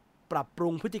ปรับปรุ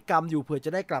งพฤติกรรมอยู่เผื่อจ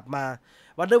ะได้กลับมา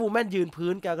Wonder Woman ยืน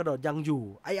พื้นการกระโดดยังอยู่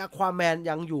ไอ้ Aquaman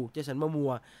ยังอยู่เจสัน โมมั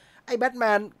วไอ้แบทแม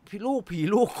นผี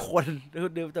ลูกคนเ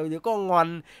ดี๋ยวก็งอน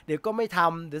เดี๋ยวก็ไม่ท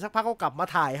ำเดี๋ยวสักพักเขากลับมา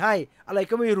ถ่ายให้อะไร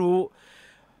ก็ไม่รู้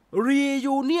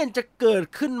reunion จะเกิด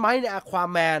ขึ้นไหมใน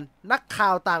Aquaman นักข่า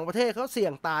วต่างประเทศเขาเสี่ย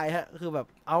งตายฮะคือแบบ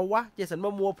เอาวะเจสัน โม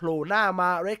มัวโผล่หน้ามา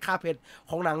Red Carpet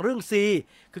ของหนังเรื่อง C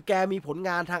คือแกมีผลง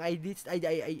านทางไ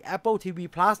อ้ Apple TV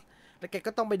Plus แล้วแก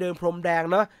ก็ต้องไปเดินพรมแดง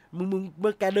เนาะมึงเ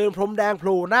มื่อแกเดินพรมแดงโผ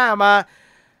ล่หน้ามา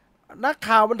นัก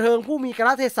ข่าวบันเทิงผู้มีกาล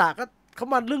เทศะก็เข้า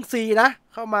มาเรื่อง C นะ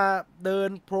เข้ามาเดิน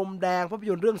พรมแดงภาพ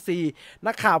ยนตร์เรื่อง C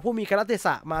นักข่าวผู้มีกาลเทศ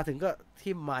ะมาถึงก็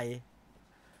ทิ่มไมค์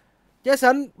เจสั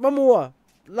น โมมัว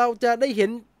เราจะได้เห็น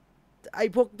ไอ้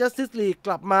พวก Justice League ก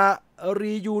ลับมา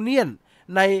reunion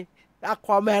ใน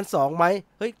Aquaman 2ไหม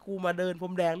เฮ้ยกูมาเดินพร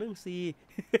มแดงเรื่อง C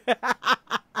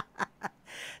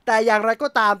แต่อย่างไรก็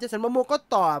ตามเจสัน โมมัวก็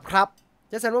ตอบครับ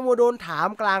เจสัน โมโมโดนถาม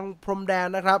กลางพรมแดน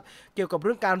นะครับเกี่ยวกับเ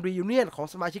รื่องการรียูเนียนของ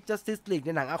สมาชิก Justice League ใน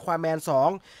หนัง Aquaman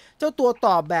 2 เจ้าตัวต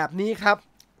อบแบบนี้ครับ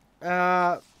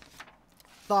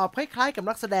ตอบคล้ายๆกับ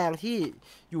นักแสดงที่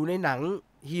อยู่ในหนัง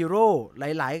ฮีโร่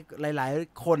หลาย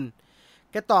ๆคน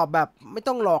แกตอบแบบไม่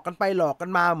ต้องหลอกกันไปหลอกกัน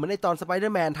มาเหมือนในตอนสไปเดอ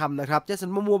ร์แมนทำนะครับเจสั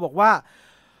น โมโมบอกว่า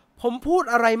ผมพูด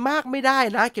อะไรมากไม่ได้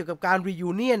นะเกี่ยวกับการรี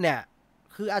ยูเนียนเนี่ย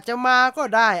คืออาจจะมาก็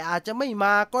ได้อาจจะไม่ม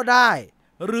าก็ได้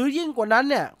หรือยิ่งกว่านั้น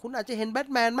เนี่ยคุณอาจจะเห็นแบท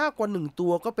แมนมากกว่า1ตั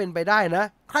วก็เป็นไปได้นะ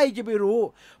ใครจะไปรู้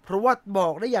เพราะว่าบอ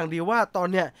กได้อย่างเดียวว่าตอน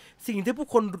เนี้ยสิ่งที่พวก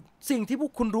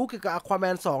คุณรู้เกี่ยวกับ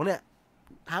Aquaman 2เนี่ย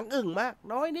หางอึ่งมาก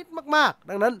น้อยนิดมากๆ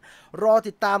ดังนั้นรอ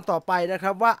ติดตามต่อไปนะค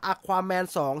รับว่า Aquaman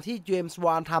 2 ที่เจมส์ว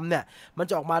านทำเนี่ยมัน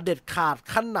จะออกมาเด็ดขาด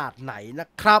ขนาดไหนนะ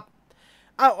ครับ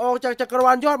ออกจากจักรว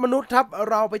าลยอดมนุษย์ครับ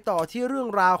เราไปต่อที่เรื่อง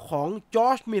ราวของจอ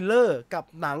ร์จมิลเลอร์กับ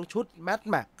หนังชุดแมด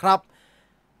แม็กครับ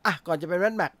ก่อนจะเป็นแม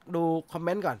ดแม็กดูคอมเม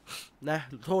นต์ก่อนนะ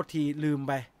โทษทีลืมไ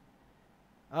ป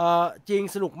จริง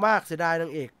สนุกมากเสียดายนา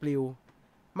งเอกปลิว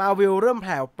มาวิลเริ่มแ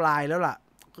ผ่วปลายแล้วล่ะ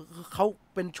เขา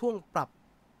เป็นช่วงปรับ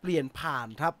เปลี่ยนผ่าน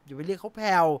ครับอย่าไปเรียกเขาแ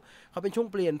ผ่วเขาเป็นช่วง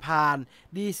เปลี่ยนผ่าน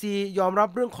DC ยอมรับ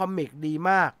เรื่องคอมิกดี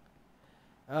มาก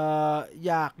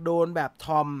อยากโดนแบบท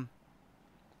อม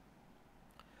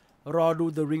รอดู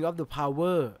The Ring of the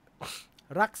Power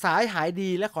รักษาหายดี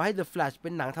และขอให้ The Flash เป็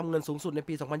นหนังทำเงินสูงสุดใน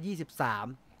ปี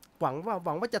 2023 หวั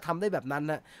งว่าจะทำได้แบบนั้น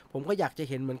นะผมก็อยากจะ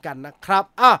เห็นเหมือนกันนะครับ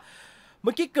เ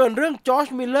มื่อกี้เกินเรื่องจอร์จ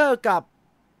มิลเลอร์กับ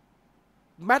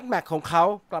แมดแม็กของเขา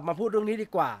กลับมาพูดเรื่องนี้ดี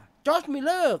กว่าจอร์จมิลเ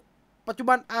ลอร์ปัจจุ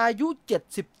บันอายุ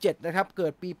77นะครับเกิ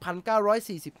ดปี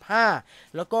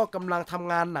 1945 แล้วก็กำลังท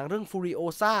ำงานหนังเรื่อง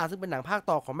Furiosa ซึ่งเป็นหนังภาค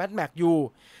ต่อของแมดแม็กอยู่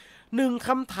หนึ่งค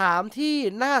ำถามที่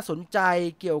น่าสนใจ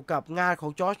เกี่ยวกับงานขอ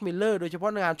งจอร์จมิลเลอร์โดยเฉพา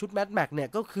ะงานชุดแมดแม็กเนี่ย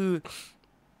ก็คือ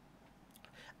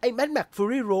ไอ้แมดแม็กฟู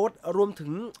รี่โรดรวมถึ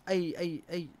งไ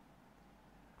อ้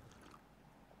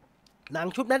หนัง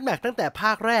ชุดแมดแม็กตั้งแต่ภ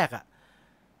าคแรก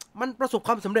มันประสบค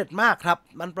วามสำเร็จมากครับ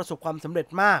มันประสบความสำเร็จ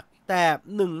มากแต่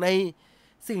หนึ่งใน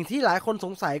สิ่งที่หลายคนส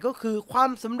งสัยก็คือความ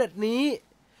สำเร็จนี้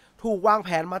ถูกวางแผ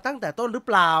นมาตั้งแต่ต้นหรือเ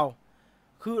ปล่า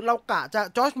คือเรากะจะ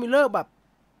จอร์จมิลเลอร์แบบ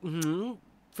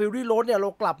ฟิลลี่โรดเนี่ยเรา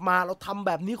กลับมาเราทำแ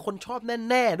บบนี้คนชอบ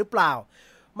แน่ๆหรือเปล่า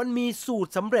มันมีสูต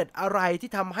รสำเร็จอะไรที่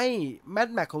ทำให้แมด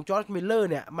แม็กของจอร์จมิลเลอร์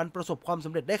เนี่ยมันประสบความส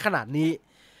ำเร็จได้ขนาดนี้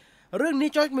เรื่องนี้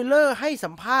จอร์จมิลเลอร์ให้สั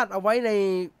มภาษณ์เอาไว้ใน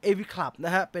AV Club น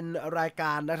ะฮะเป็นรายก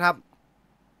ารนะครับ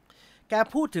แก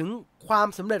พูดถึงความ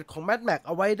สำเร็จของแมดแม็กเ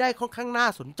อาไว้ได้ค่อนข้างน่า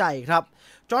สนใจครับ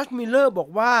จอร์จมิลเลอร์บอก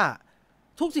ว่า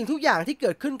ทุกสิ่งทุกอย่างที่เ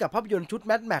กิดขึ้นกับภาพยนตร์ชุดแ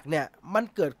มดแม็กเนี่ยมัน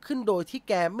เกิดขึ้นโดยที่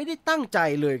แกไม่ได้ตั้งใจ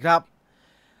เลยครับ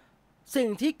สิ่ง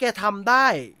ที่แกทำได้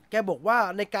แกบอกว่า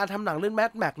ในการทำหนังเรื่องแม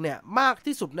ดแม็กเนี่ยมาก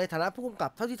ที่สุดในฐานะผู้กำกั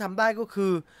บเท่าที่ทำได้ก็คื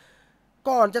อ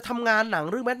ก่อนจะทำงานหนัง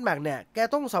เรื่องแมดแม็กเนี่ยแก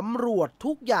ต้องสำรวจ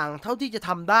ทุกอย่างเท่าที่จะท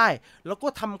ำได้แล้วก็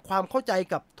ทำความเข้าใจ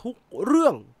กับทุกเรื่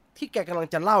องที่แกกำลัง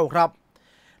จะเล่าครับ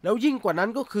แล้วยิ่งกว่านั้น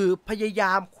ก็คือพยาย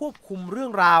ามควบคุมเรื่อ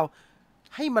งราว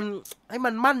ให้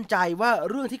มันมั่นใจว่า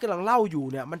เรื่องที่กำลังเล่าอยู่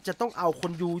เนี่ยมันจะต้องเอาค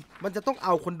น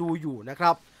ดูอยู่นะค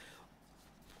รับ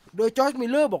โดยจอร์จมิล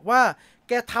เลอร์บอกว่าแ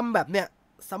กทำแบบเนี้ย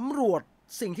สำรวจ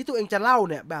สิ่งที่ตัวเองจะเล่า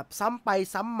เนี่ยแบบซ้ำไป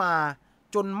ซ้ำมา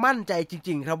จนมั่นใจจ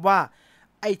ริงๆครับว่า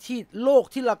ไอ้ที่โลก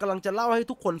ที่เรากำลังจะเล่าให้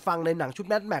ทุกคนฟังในหนังชุด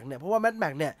แมดแม็กเนี่ยเพราะว่าแมดแม็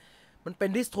กเนี่ยมันเป็น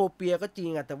ดิสโทเปียก็จริง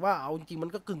แต่ว่าเอาจริงๆมั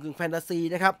นก็กึ่งแฟนตาซี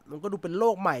นะครับมันก็ดูเป็นโล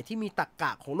กใหม่ที่มีตรรก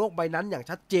ะของโลกใบนั้นอย่าง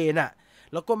ชัดเจน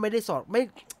แล้วก็ไม่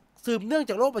สืบเนื่อง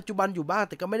จากโลกปัจจุบันอยู่บ้าง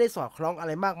แต่ก็ไม่ได้สอดคล้องอะไ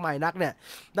รมากมายนักเนี่ย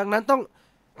ดังนั้นต้อง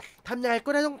ทำยังไงก็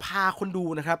ได้ต้องพาคนดู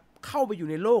นะครับเข้าไปอยู่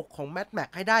ในโลกของแมดแม็ก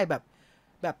ให้ได้แบ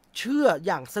บเชื่ออ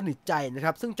ย่างสนิทใจนะค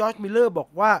รับซึ่งจอร์จมิลเลอร์บอก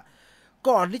ว่า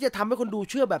ก่อนที่จะทำให้คนดู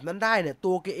เชื่อแบบนั้นได้เนี่ย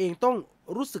ตัวแกเองต้อง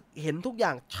รู้สึกเห็นทุกอย่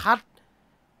างชัด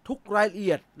ทุกรายละเ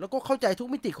อียดแล้วก็เข้าใจทุก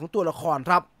มิติของตัวละคร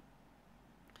ครับ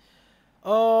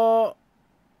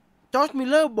จอร์จมิล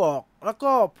เลอร์บอกแล้ว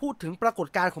ก็พูดถึงปรากฏ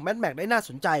การณ์ของแมดแม็กได้น่าส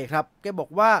นใจครับแกบอก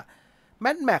ว่าแม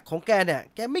ดแม็กของแกเนี่ย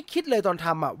แกไม่คิดเลยตอนท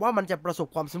ำว่ามันจะประสบ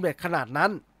ความสำเร็จขนาดนั้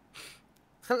น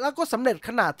แล้วก็สำเร็จข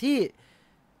นาดที่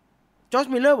จอร์จ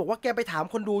มิลเลอร์บอกว่าแกไปถาม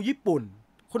คนดูญี่ปุ่น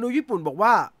บอกว่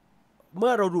าเมื่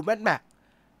อเราดูแมดแม็ก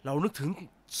เรานึกถึง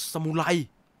ซามูไร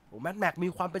แมดแม็กมี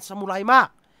ความเป็นซามูไรมาก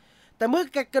แต่เมื่อ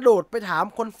แกกระโดดไปถาม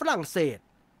คนฝรั่งเศ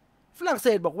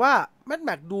สบอกว่าแมดแ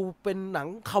ม็กดูเป็นหนัง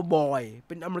คาวบอยเ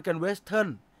ป็นอเมริกันเวสเทิร์น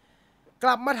ก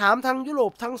ลับมาถามทางยุโร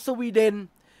ปทางสวีเดน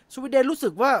รู้สึ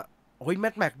กว่าโอ้ยแม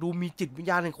ดแม็กดูมีจิตวิญ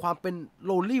ญาณแห่งความเป็นโ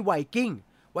ลลี่ไวกิ้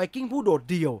งผู้โดด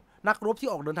เดี่ยวนักรบที่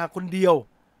ออกเดินทางคนเดียว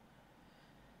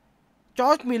จอ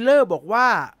ร์จมิลเลอร์บอกว่า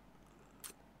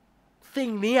สิ่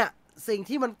ง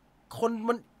ที่มั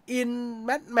นอินแม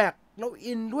ดแม็กแล้ว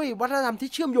อินด้วยวัฒนธรรมที่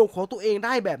เชื่อมโยงของตัวเองไ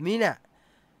ด้แบบนี้เนี่ย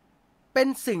เป็น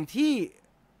สิ่งที่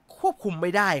ควบคุมไ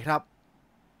ม่ได้ครับ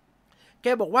แก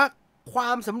บอกว่า ควา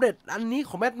มสำเร็จอันนี้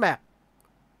ของแมดแม็ก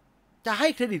จะให้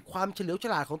เครดิตความเฉลียวฉ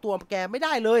ลาดของตัวแกไม่ไ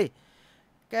ด้เลย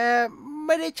แกไ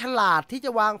ม่ได้ฉลาดที่จ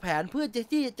ะวางแผนเพื่อ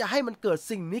ที่จะให้มันเกิด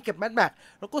สิ่งนี้กับแมดแม็ก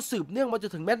แล้วก็สืบเนื่องมาจ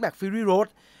นถึงแมดแม็กฟิวรี่โรด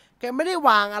แกไม่ได้ว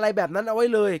างอะไรแบบนั้นเอาไว้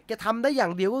เลยแกทำได้อย่า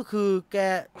งเดียวก็คือแก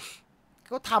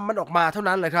ก็ทำมันออกมาเท่า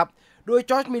นั้นแหละครับโดย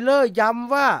จอร์จมิลเลอร์ย้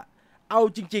ำว่าเอา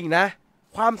จริงๆนะ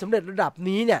ความสำเร็จระดับ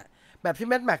นี้เนี่ยแบบที่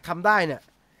แมดแม็กทำได้เนี่ย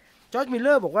จอร์จมิลเล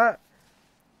อร์บอกว่า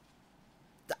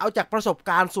เอาจากประสบ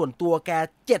การณ์ส่วนตัวแก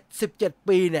77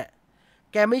ปีเนี่ย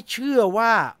แกไม่เชื่อว่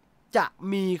าจะ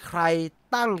มีใคร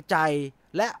ตั้งใจ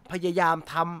และพยายาม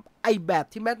ทำไอ้แบบ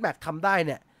ที่แมดแม็กทำได้เ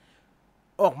นี่ย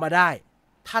ออกมาได้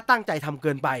ถ้าตั้งใจทำเ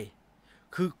กินไป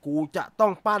คือกูจะต้อ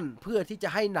งปั้นเพื่อที่จะ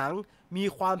ให้หนังมี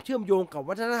ความเชื่อมโยงกับ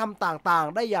วัฒนธรรมต่าง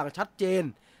ๆได้อย่างชัดเจน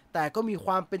แต่ก็มีค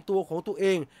วามเป็นตัวของตัวเอ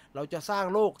งเราจะสร้าง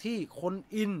โลกที่คน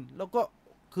อินแล้วก็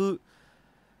คือ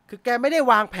แกไม่ได้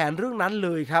วางแผนเรื่องนั้นเล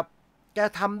ยครับแก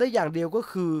ทำได้อย่างเดียวก็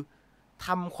คือท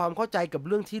ำความเข้าใจกับเ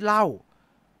รื่องที่เล่า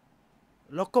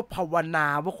แล้วก็ภาวนา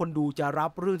ว่าคนดูจะรั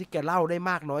บเรื่องที่แกเล่าได้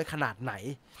มากน้อยขนาดไหน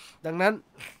ดังนั้น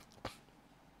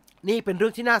นี่เป็นเรื่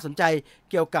องที่น่าสนใจ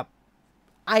เกี่ยวกับ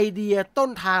ไอเดียต้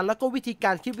นทางแล้วก็วิธีก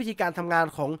ารคิดวิธีการทำงาน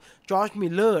ของจอร์จมิ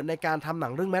ลเลอร์ในการทำหนั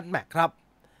งเรื่องแมดแม็กครับ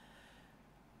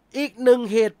อีกหนึ่ง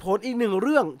เหตุผลอีกหนึ่งเ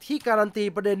รื่องที่การันตี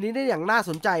ประเด็นนี้ได้อย่างน่าส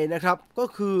นใจนะครับก็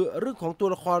คือเรื่องของตัว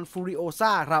ละครฟูริโอซ่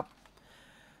าครับ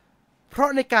เพราะ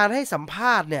ในการให้สัมภ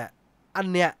าษณ์เนี่ยอัน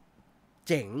เนี้ย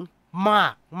เจ๋งม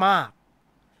าก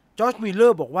จอร์จมิลเลอ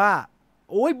ร์บอกว่า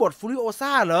โอ้ยบทฟูริโอ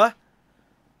ซ่าเหรอ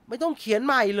ไม่ต้องเขียนใ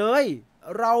หม่เลย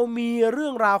เรามีเรื่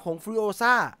องราวของฟูริโอ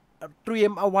ซ่าเตรีย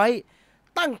มเอาไว้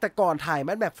ตั้งแต่ก่อนถ่ายแม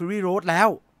ดแม็กฟิวรี่โรดแล้ว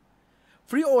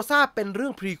ฟูริโอซ่าเป็นเรื่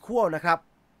องพรีควอลนะครับ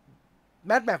แ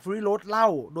มดแม็กฟิวรี่โรดเล่า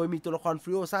โดยมีตัวละครฟู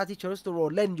ริโอซ่าที่เชอร์สโตโร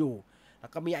นเล่นอยู่แล้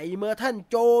วก็มีไอเมอร์ทัน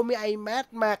โจมีไอแมด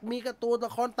แม็กมีกระตัวล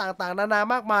ะครต่างๆนานา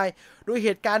มากมายโดยเห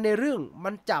ตุการณ์ในเรื่องมั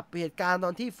นจับเหตุการณ์ต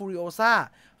อนที่ฟูริโอซ่า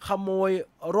ขโมย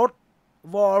รถ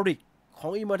วอริกขอ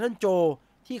งอิเมอร์ทันโจ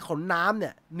ที่ขนน้ำเนี่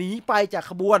ยหนีไปจาก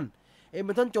ขบวนอิเม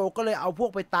อร์ทันโจก็เลยเอาพว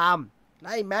กไปตามและ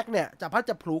ไอ้แม็กเนี่ยจับพัด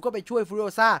จับผูก็ไปช่วยฟูริโ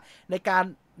อซ่าในการ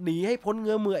หนีให้พ้นเ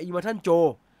งื้อมืออิเมอร์ทันโจ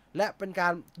และเป็นกา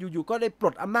รอยู่ๆก็ได้ปล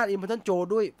ดอำนาจอิเมอร์ทันโจ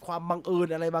ด้วยความบังเอิญ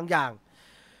อะไรบางอย่าง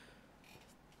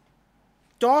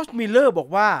จอร์จมิลเลอร์บอก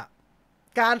ว่า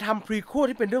การทำพรีควอล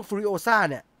ที่เป็นเรื่องฟูริโอซ่า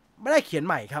เนี่ยไม่ได้เขียนใ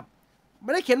หม่ครับไ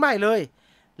ม่ได้เขียนใหม่เลย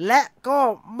และก็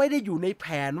ไม่ได้อยู่ในแผ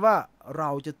นว่าเรา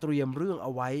จะเตรียมเรื่องเอ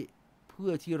าไว้เพื่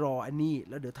อที่รออันนี้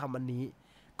แล้วเดี๋ยวทำอันนี้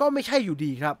ก็ไม่ใช่อยู่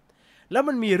ดีครับแล้ว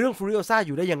มันมีเรื่องฟูริโอซ่าอ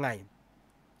ยู่ได้ยังไง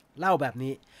เล่าแบบ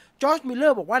นี้จอร์จมิลเลอ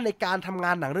ร์บอกว่าในการทำง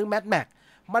านหนังเรื่องแมดแม็ก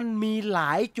มันมีหล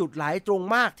ายจุดหลายตรง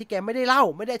มากที่แกไม่ได้เล่า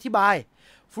ไม่ได้อธิบาย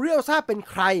ฟูริโอซ่าเป็น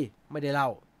ใครไม่ได้เล่า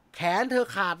แขนเธอ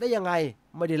ขาดได้ยังไง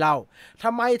ไม่ได้เล่าท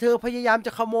ำไมเธอพยายามจ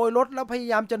ะขโมยรถแล้วพย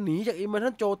ายามจะหนีจากอิเมอร์ทั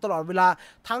นโจตลอดเวลา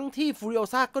ทั้งที่ฟูริโอ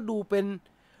ซ่าก็ดูเ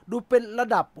ป็นระ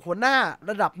ดับหัวหน้า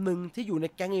ระดับหนึ่งที่อยู่ใน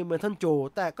แก๊งอิเมอร์ทันโจ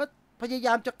แต่ก็พยาย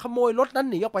ามจะขโมยรถนั้น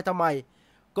หนีออกไปทำไม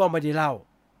ก็ไม่ได้เล่า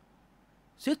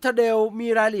ซิตาเดลมี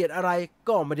รายละเอียดอะไร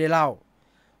ก็ไม่ได้เล่า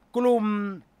กลุ่ม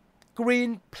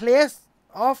Green Place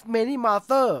of Many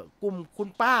Mother กลุ่มคุณ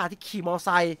ป้าที่ขี่มอเตอร์ไซ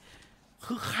ค์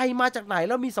คือใครมาจากไหนแ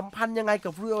ล้วมีสัมพันธ์ยังไงกั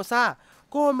บฟูริโอซ่า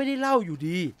ก็ไม่ได้เล่าอยู่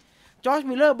ดีจอร์จ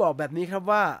มิลเลอร์บอกแบบนี้ครับ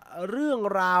ว่าเรื่อง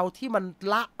ราวที่มัน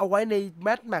ละเอาไว้ใน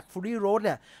Mad Max Fury Road เ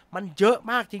นี่ยมันเยอะ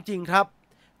มากจริงๆครับ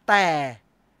แต่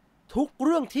ทุกเ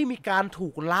รื่องที่มีการถู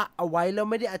กละเอาไว้แล้ว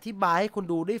ไม่ได้อธิบายให้คน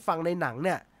ดูได้ฟังในหนังเ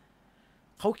นี่ย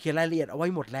เขาเขียนรายละเอียดเอาไว้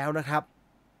หมดแล้วนะครับ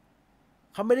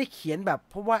เขาไม่ได้เขียนแบบ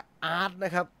เพราะว่าอาร์ตน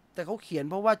ะครับแต่เขาเขียน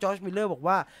เพราะว่าจอร์จมิลเลอร์บอก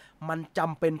ว่ามันจ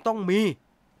ำเป็นต้องมี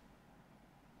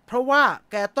เพราะว่า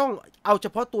แกต้องเอาเฉ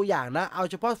พาะตัวอย่างนะเอา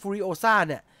เฉพาะฟูริโอซ่า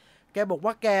เนี่ยแกบอก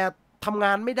ว่าแกทำง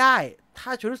านไม่ได้ถ้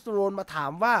าเชอริสโตโรนมาถา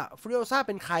มว่าฟูริโอซ่าเ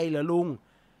ป็นใครเหรอลุง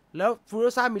แล้วฟูริโ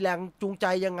อซ่ามีแรงจูงใจ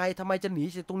ยังไงทำไมจะหนี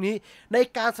จากตรงนี้ใน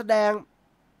การแสดง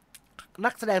นั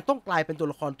กแสดงต้องกลายเป็นตัว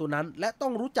ละครตัวนั้นและต้อ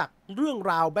งรู้จักเรื่อง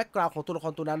ราวแบ็กกราวด์ของตัวละค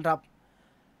รตัวนั้นครับ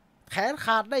แขนข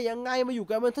าดได้ยังไงมาอยู่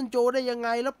กับเมนทันโจได้ยังไง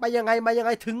แล้วไปยังไงมายังไ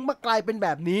งถึงมากลายเป็นแบ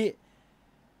บนี้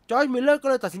จอร์จมิลเลอร์ก็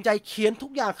เลยตัดสินใจเขียนทุ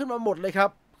กอย่างขึ้นมาหมดเลยครับ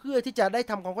เพื่อที่จะได้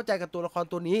ทำความเข้าใจกับตัวละคร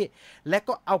ตัวนี้และ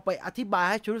ก็เอาไปอธิบาย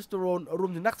ให้เชอริสโตโรนรว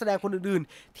มถึงนักแสดงคนอื่น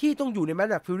ๆที่ต้องอยู่ในแมด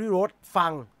แม็กซ์ฟิวรี่โรดฟั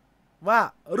งว่า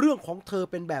เรื่องของเธอ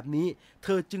เป็นแบบนี้เธ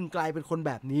อจึงกลายเป็นคนแ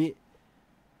บบนี้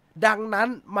ดังนั้น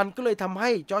มันก็เลยทำให้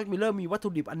จอร์จมิลเลอร์มีวัตถุ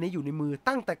ดิบอันนี้อยู่ในมือ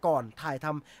ตั้งแต่ก่อนถ่ายท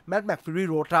ำแมดแม็กซ์ฟิวรี่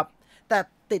โรดครับแต่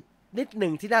ติดนิดหนึ่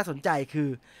งที่น่าสนใจคือ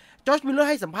จอร์จมิลเลอร์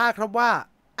ให้สัมภาษณ์ครับว่า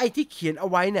ไอ้ที่เขียนเอา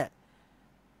ไว้เนี่ย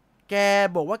แก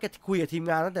บอกว่าแกคุยกับทีม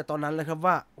งานตั้งแต่ตอนนั้นเลยครับ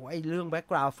ว่าโอ้ไอ้เรื่องแบ็ก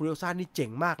กราวด์ฟูริโอซ่านี่เจ๋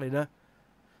งมากเลยนะ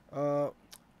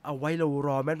เอาไว้เราร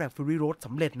อแมดแม็กซ์ฟิวรี่โรดส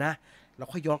ำเร็จนะ เรา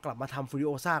ค่อยย้อนกลับมาทำฟูริโ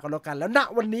อซ่ากันแล้วกันแล้วณ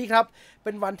วันนี้ครับเ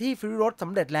ป็นวันที่ฟูริโรสส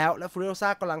ำเร็จแล้วและฟูริโอซ่า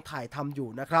กำลังถ่ายทำอยู่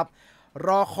นะครับร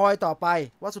อคอยต่อไป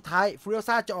ว่าสุดท้ายฟูริโอ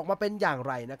ซ่าจะออกมาเป็นอย่าง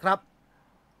ไรนะครับ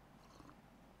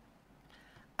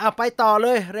ไปต่อเล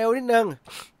ยเร็วนิดนึง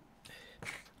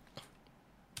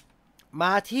ม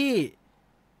าที่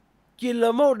กิลเล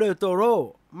โมเดลโตโร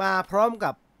มาพร้อม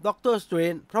กับด็อกเตอร์สเตร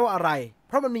นเพราะว่าอะไรเ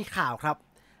พราะมันมีข่าวครับ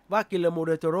ว่ากิลเลโมเด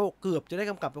ลโตโรเกือบจะได้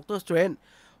กำกับด็อกเตอร์สเตรน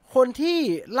คนที่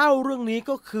เล่าเรื่องนี้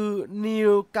ก็คือนี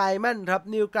ลไกแมนครับ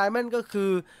นีลไกแมนก็คื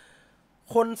อ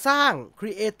คนสร้างค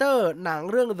รีเอเตอร์หนัง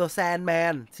เรื่อง The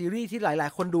Sandman ซีรีส์ที่หลาย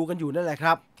ๆคนดูกันอยู่นั่นแหละค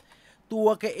รับตัว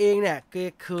แกเองเนี่ยแก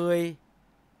เคย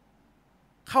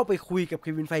เข้าไปคุยกับเค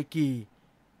วินไฟกี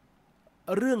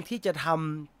เรื่องที่จะท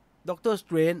ำด็อกเตอร์สเ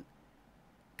ตรน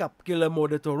กับกิลเลโม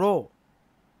เดลโตโร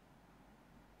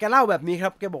แกเล่าแบบนี้ครั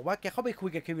บแกบอกว่าแกเข้าไปคุย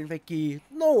กับเควินไฟกี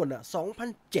โน่น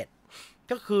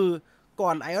2007ก็คือก่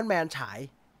อนไอออนแมนฉาย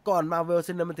ก่อน Marvel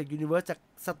Cinematic Universe จาก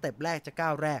สเต็ปแรกจะก้า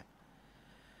วแรก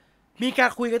มีการ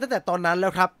คุยกันตั้งแต่ตอนนั้นแล้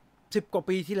วครับ10 กว่า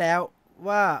ปีที่แล้ว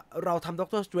ว่าเราทำด็อก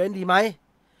เตอร์สเตรนดีไหม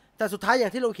แต่สุดท้ายอย่า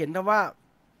งที่เราเห็นนะว่า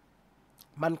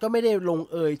มันก็ไม่ได้ลง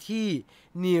เอยที่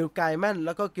นีลไกแมนแ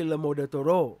ล้วก็กิลเลโมเดลโตโร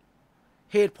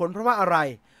เหตุผลเพราะว่าอะไร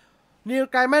นีล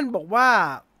ไกแมนบอกว่า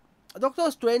ด็อกเตอ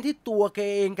ร์สเตรนที่ตัวแก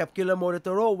เองกับกิลเลโมเดลโต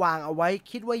โรวางเอาไว้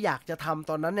คิดว่าอยากจะทำ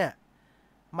ตอนนั้นเนี่ย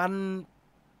มัน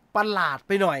ประหลาดไ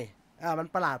ปหน่อยมัน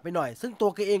ประหลาดไปหน่อยซึ่งตัว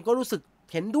แกเองก็รู้สึก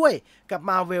เห็นด้วยกับ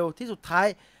Marvel ที่สุดท้าย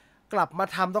กลับมา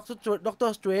ทำด็อกเตอ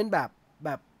ร์สเตรนแบ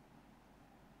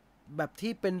บ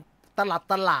ที่เป็นต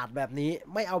ลาดแบบนี้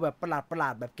ไม่เอาแบบประหลา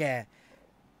ดแบบแก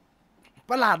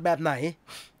ประหลาดแบบไหน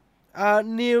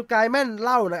นีลไกแมนเ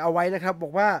ล่าเอาไว้นะครับบอ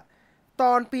กว่าต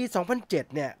อนปี 2007 เ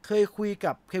นี่ยเคยคุย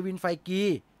กับเควินไฟกี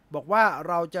บอกว่า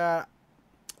เราจะ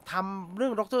ทำเรื่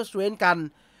องด็อกเตอร์สเตรนกัน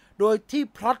โดยที่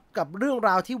พล็อตกับเรื่องร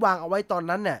าวที่วางเอาไว้ตอน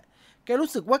นั้นเนี่ยแกรู้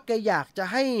สึกว่าแกอยากจะ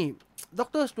ให้ด็อก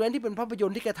เตอร์สเตรนที่เป็นภาพยน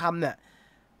ตร์ที่แกทำเนี่ย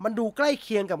มันดูใกล้เ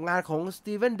คียงกับงานของส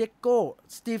ตีเฟนดิกโ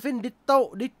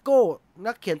ก้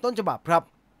นักเขียนต้นฉบับครับ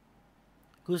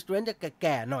คือสเตรนจะแ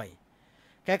ก่ๆหน่อย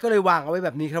แกก็เลยวางเอาไว้แบ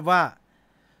บนี้ครับว่า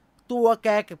ตัวแก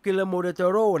กับกิลเลโมเดลโต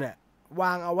โรเนี่ยว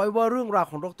างเอาไว้ว่าเรื่องราว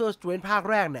ของด็อกเตอร์สเตรนภาค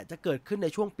แรกเนี่ยจะเกิดขึ้นใน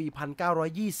ช่วงปี 1920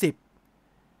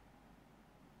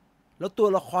 แล้วตัว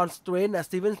ละครสเตรนส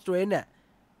ตีเฟนสเตรนเนี่ย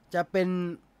จะเป็น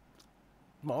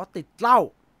หมอติดเหล้า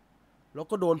แล้ว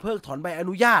ก็โดนเพิกถอนใบอ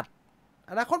นุญาต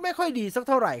อนาคตไม่ค่อยดีสัก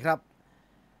เท่าไหร่ครับ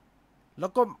แล้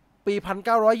วก็ปี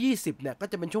 1920 เนี่ยก็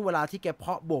จะเป็นช่วงเวลาที่แกเพ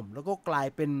าะบ่มแล้วก็กลาย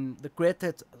เป็น the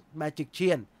greatest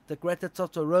magician the greatest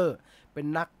sorcerer เ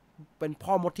ป็น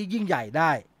พ่อมดที่ยิ่งใหญ่ไ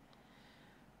ด้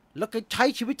แล้วก็ใช้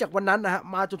ชีวิตจากวันนั้นนะฮะ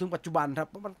มาจนถึงปัจจุบันครับ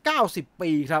ประมาณ90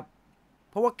 ปีครับ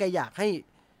เพราะว่าแกอยากให้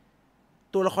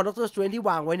ตัวละครดร.สเตรนที่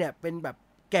วางไว้เนี่ยเป็นแบบ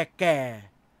แก่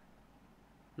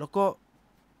ๆแล้วก็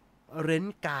เร้น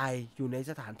กายอยู่ใน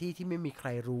สถานที่ที่ไม่มีใคร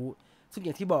รู้ซึ่งอ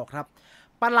ย่างที่บอกครับ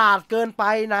ประหลาดเกินไป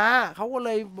นะเขาก็เล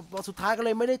ยสุดท้ายก็เล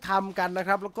ยไม่ได้ทำกันนะค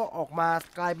รับแล้วก็ออกมา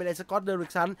กลายเป็นไอ้สกอตต์เดริ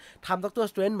กสันทำดร.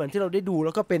สเตรนเหมือนที่เราได้ดูแ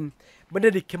ล้วก็เป็นเบเน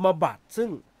ดิกต์ คัมเบอร์แบทซึ่ง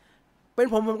เป็น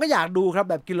ผมก็อยากดูครับ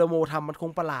แบบกิลเลโมทำมันค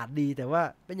งประหลาดดีแต่ว่า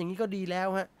เป็นอย่างนี้ก็ดีแล้ว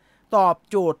ฮะตอบ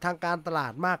โจทย์ทางการตลา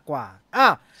ดมากกว่า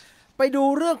ไปดู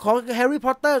เรื่องของแฮร์รี่พ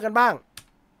อตเตอร์กันบ้าง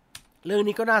เรื่อง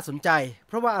นี้ก็น่าสนใจเ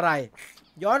พราะว่าอะไร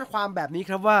ย้อนความแบบนี้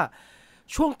ครับว่า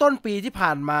ช่วงต้นปีที่ผ่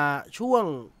านมาช่วง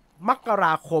มกร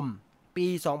าคมปี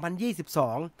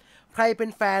 2022 ใครเป็น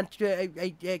แฟน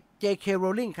J.K.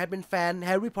 Rowling ใครเป็นแฟน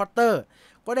Harry Potter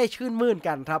ก็ได้ชื่นมื่น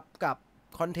กันครับกับ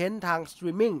คอนเทนต์ทางสต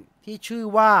รีมมิ่งที่ชื่อ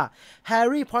ว่า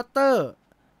Harry Potter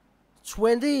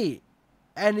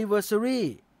 20 Anniversary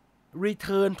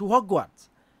Return to Hogwarts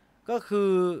ก็คื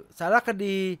อสารค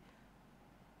ดี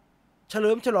เฉ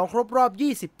ลิมฉลองครบรอบ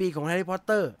 20 ปีของ Harry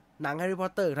Potter หนัง Harry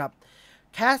Potter ครับ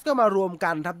แคสก็มารวม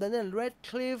กันครับดันเนล เรด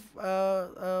คลิฟเ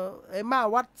อมม่า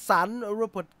วัตสัน โร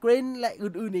เบิร์ต กรินและ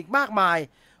อื่นๆอีกมากมาย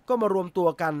ก็มารวมตัว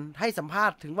กันให้สัมภา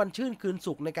ษณ์ถึงวันชื่นคืน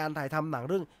สุขในการถ่ายทำหนัง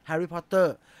เรื่อง Harry Potter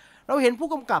เราเห็นผู้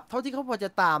กำกับเท่าที่เขาพอจะ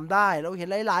ตามได้เราเห็น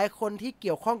หลายๆคนที่เ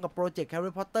กี่ยวข้องกับโปรเจกต์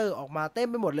Harry Potter ออกมาเต็ม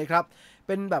ไปหมดเลยครับเ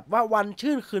ป็นแบบว่าวัน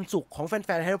ชื่นคืนสุขของแฟ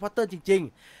นๆ Harry Potter จริง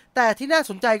ๆแต่ที่น่า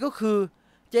สนใจก็คือ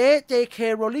J.K.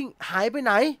 Rowling หายไปไ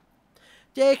หน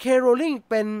J.K. Rowling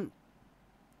เป็น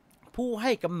ผู้ใ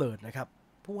ห้กำเนิดนะครับ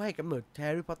ผู้ให้กำเนิด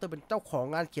Harry Potter เป็นเจ้าของ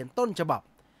งานเขียนต้นฉบับ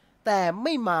แต่ไ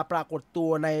ม่มาปรากฏตัว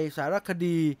ในสารค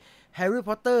ดี Harry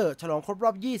Potter ฉลองครบร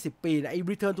อบ 20 ปีไอ้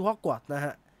Return to Hogwarts นะฮ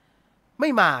ะไม่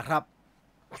มาครับ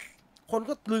คน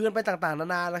ก็ลือกันไปต่างๆนา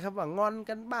นานะครับว่างอน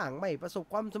กันบ้างไม่ประสบ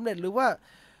ความสำเร็จหรือว่า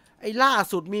ไอ้ล่า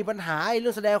สุดมีปัญหาเรื่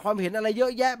องแสดงความเห็นอะไรเยอ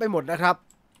ะแยะไปหมดนะครับ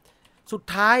สุด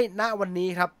ท้ายณวันนี้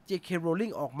ครับ J.K.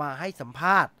 Rowling ออกมาให้สัมภ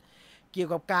าษณ์เกี่ยว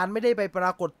กับการไม่ได้ไปปร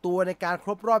ากฏตัวในการค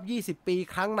รบรอบ 20 ปี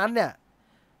ครั้งนั้นเนี่ย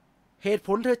เหตุผ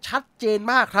ลเธอชัดเจน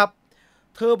มากครับ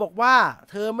เธอบอกว่า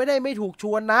เธอไม่ถูกช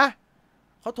วนนะ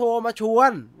เขาโทรมาชว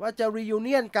นว่าจะรียูเ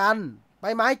นียนกันไป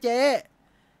ไหมเจ๊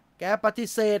แกปฏิ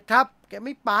เสธครับแกไ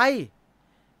ม่ไป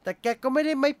แต่แกก็ไม่ไ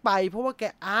ด้ไม่ไปเพราะว่าแก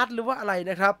อาร์ตหรือว่าอะไร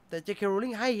นะครับแต่ JK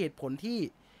Rowling ให้เหตุผล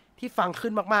ที่ฟังขึ้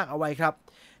นมากๆเอาไว้ครับ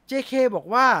JK บอก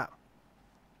ว่า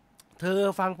เธอ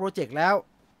ฟังโปรเจกต์แล้ว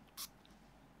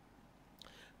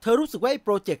เธอรู้สึกว่าไอ้โป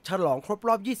รเจกต์ฉลองครบร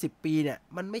อบ20ปีเนี่ย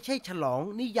มันไม่ใช่ฉลอง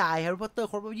นิยายแฮร์รี่พอตเตอร์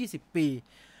ครบรอบ20ปี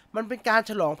มันเป็นการ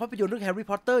ฉลองภาพยนตร์เรื่องแฮร์รี่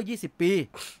พอตเตอร์20ปี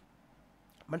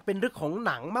มันเป็นเรื่องของ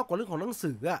หนังมากกว่าเรื่องของหนัง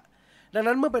สืออะดัง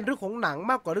นั้นเมื่อเป็นเรื่องของหนัง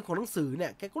มากกว่าเรื่องของหนังสือเนี่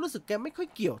ยแกก็รู้สึกแกไม่ค่อย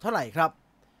เกี่ยวเท่าไหร่ครับ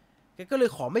แกก็เลย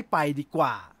ขอไม่ไปดีกว่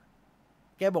า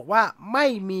แกบอกว่าไม่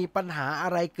มีปัญหาอะ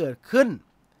ไรเกิดขึ้น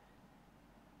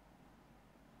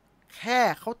แค่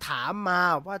เขาถามมา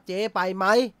ว่าเจ๊ไปไหม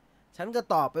ฉันก็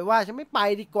ตอบไปว่าฉันไม่ไป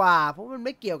ดีกว่าเพราะมันไ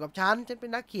ม่เกี่ยวกับฉันเป็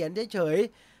นนักเขียนเฉย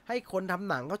ๆให้คนทำ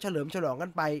หนังเขาเฉลิมฉลองกั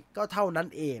นไปก็เท่านั้น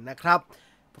เองนะครับ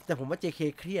แต่ผมว่า JK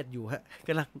เครียดอยู่ฮะก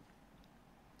ำลัง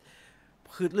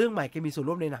คือเรื่องใหม่แกมีส่วน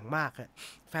ร่วมในหนังมากฮะ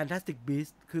Fantastic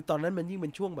Beasts คือตอนนั้นมันยิ่งเป็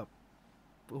นช่วงแบบ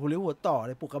หัวเลี้ยวหัวต่อเ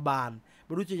ลยปุกบาลไ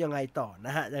ม่รู้จะยังไงต่อน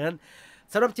ะฮะดังนั้น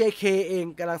สำหรับ JK เอง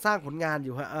กำลังสร้างผลงานอ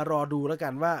ยู่ฮะรอดูแล้วกั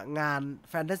นว่างาน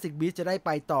Fantastic Beasts จะได้ไป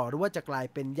ต่อหรือว่าจะกลาย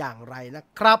เป็นอย่างไรนะ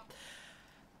ครับ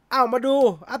เอามาดู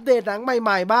อัปเดตหนังให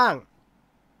ม่ๆบ้าง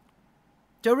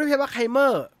เจอรี่เพย์บัคไฮเมอ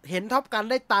ร์เห็นท็อปกัน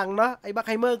ได้ตังค์เนาะไอ้บัคไ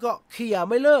ฮเมอร์ก็เขี่ย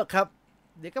ไม่เลิกครับ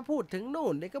เดี๋ยวก็พูดถึงนู่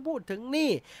นเดี๋ยวก็พูดถึง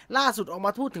นี่ล่าสุดออกม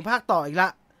าพูดถึงภาคต่ออีกละ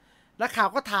นักข่าว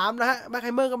ก็ถามนะฮะบัคไฮ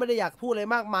เมอร์ก็ไม่ได้อยากพูดอะไร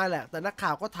มากมายแหละแต่นักข่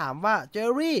าวก็ถามว่าเจอ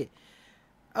รี่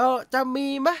จะมี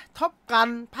ไหมท็อปกัน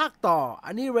ภาคต่ออั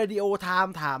นนี้ Radio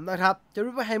Time ถามนะครับเจอ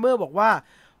รี่บัคไฮเมอร์บอกว่า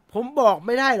ผมบอกไ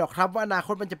ม่ได้หรอกครับว่าอนาค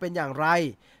ตมันจะเป็นอย่างไร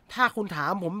ถ้าคุณถา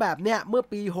มผมแบบเนี้ยเมื่อ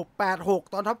ปี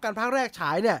686ตอนท็อปกันภาคแรกฉ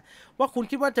ายเนี่ยว่าคุณ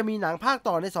คิดว่าจะมีหนังภาค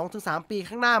ต่อใน 2-3 ปี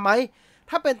ข้างหน้าไหม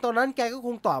ถ้าเป็นตอนนั้นแกก็ค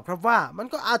งตอบครับว่ามัน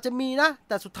ก็อาจจะมีนะแ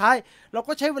ต่สุดท้ายเรา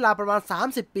ก็ใช้เวลาประมาณ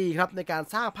30ปีครับในการ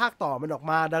สร้างภาคต่อมันออก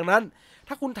มาดังนั้น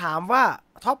ถ้าคุณถามว่า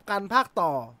ท็อปกันภาคต่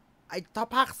อไอ้ท็อป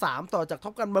ภาค3ต่อจากท็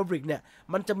อปกันมาริกเนี่ย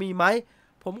มันจะมีไหม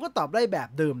ผมก็ตอบได้แบบ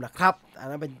เดิมแหละครับอัน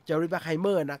นั้นเป็นเจอร์รี่แบ็คไฮเม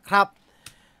อร์นะครับ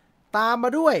ตามมา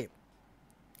ด้วย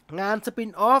งานสปิ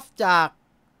นออฟจาก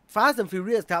Fast and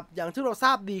Furious ครับอย่างที่เราทร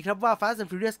าบดีครับว่า Fast and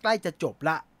Furious ใกล้จะจบล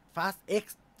ะ Fast X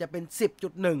จะเป็น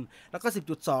 10.1 แล้วก็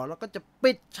 10.2 แล้วก็จะ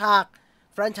ปิดฉาก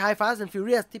แฟรนไชส์ Fast and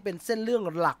Furious ที่เป็นเส้นเรื่อง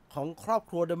หลักของครอบ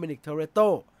ครัวโดมินิก โทเรโต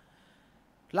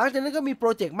หลังจากนั้นก็มีโปร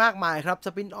เจกต์มากมายครับส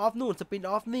ปินออฟนู่นสปิน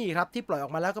ออฟนี่ครับที่ปล่อยออ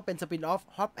กมาแล้วก็เป็นสปินออฟ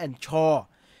Hobbs and Shaw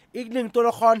อีกหนึ่งตัว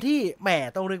ละครที่แหม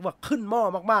ต้องเรียกว่าขึ้นหม้อ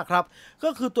มากๆครับก็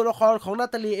คือตัวละครของนา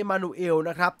ตาลี เอมานูเอล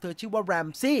นะครับเธอชื่อว่าแรม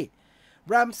ซี่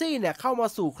เนี่ยเข้ามา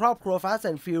สู่ครอบครัว Fast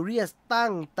and Furious ตั้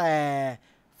งแต่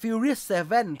Furious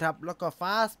 7 ครับแล้วก็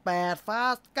Fast 8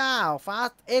 Fast 9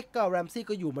 Fast X ก็แรมซี่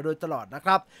ก็อยู่มาโดยตลอดนะค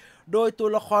รับโดยตัว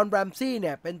ละครแรมซี่เ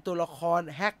นี่ยเป็นตัวละคร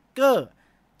แฮกเกอร์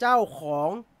เจ้าของ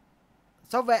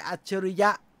ซอฟต์แวร์อัจฉริย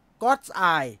ะ God's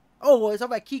Eye โอ้โหซอฟ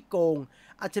ต์แวร์ขี้โกง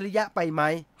อัจฉริยะไปไหม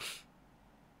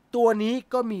ตัวนี้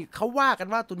ก็มีเขาว่ากัน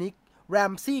ว่าตัวนี้แร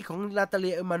มซี่ของนาตาเลี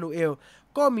ย เอมานูเอล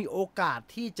ก็มีโอกาส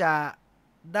ที่จะ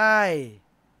ได้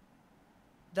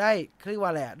เรียกว่า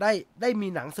อะไรได้มี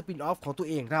หนังสปินออฟของตัว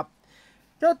เองครับ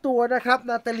เจ้าตัวนะครับ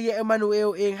นาตาเลีย เอมานูเอล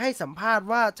เองให้สัมภาษณ์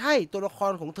ว่าใช่ตัวละค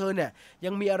รของเธอเนี่ยยั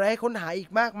งมีอะไรให้ค้นหาอีก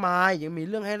มากมายยังมี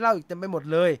เรื่องให้เล่าอีกเต็มไปหมด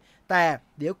เลยแต่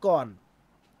เดี๋ยวก่อน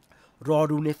รอ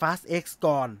ดูใน Fast X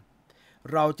ก่อน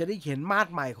เราจะได้เห็นมาด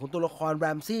ใหม่ของตัวละครแร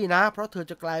มซี่นะเพราะเธอ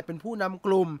จะกลายเป็นผู้นำก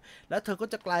ลุ่มและเธอก็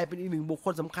จะกลายเป็นอีกหนึ่งบุคค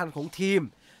ลสำคัญของทีม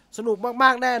สนุกม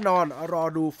ากๆแน่นอนรอ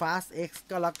ดู Fast X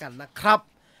ก็แล้วกันนะครับ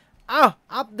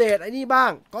อัปเดตไอ้นี่บ้า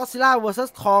ง Godzilla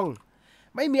vs Kong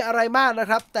ไม่มีอะไรมากนะ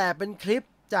ครับแต่เป็นคลิป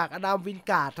จากอดัมวิน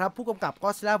การ์ดครับผู้กำกับ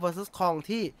Godzilla vs Kong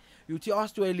ที่อยู่ที่ออ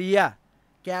สเตรเลีย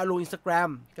แกลง Instagram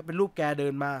ก็เป็นรูปแกเดิ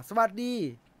นมาสวัสดี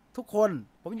ทุกคน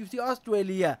ผมอยู่ที่ออสเตร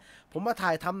เลียผมมาถ่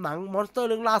ายทำหนังมอนสเตอร์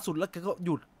เรื่องล่าสุดแล้วแกก็ห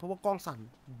ยุดเพราะว่ากล้องสั่น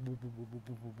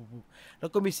แล้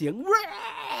วก็มีเสียง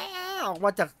ออกม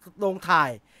าจากโรงถ่าย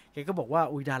แกก็บอกว่า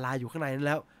อุ้ยดาราอยู่ข้างในนั้น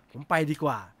แล้วผมไปดีก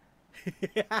ว่า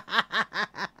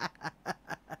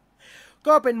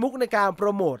ก็เป็นมุกในการโปร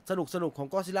โมทสนุกของ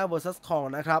Godzilla vs Kong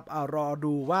นะครับรอ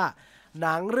ดูว่าห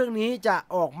นังเรื่องนี้จะ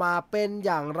ออกมาเป็นอ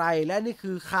ย่างไรและนี่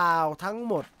คือข่าวทั้ง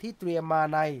หมดที่เตรียมมา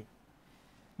ใน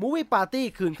Movie Party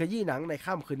คืนขยี้หนังใน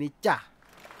ค่ำคืนนี้จ้ะ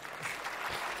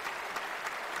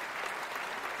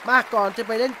มาก่อนจะไ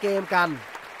ปเล่นเกมกัน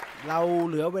เรา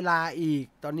เหลือเวลาอีก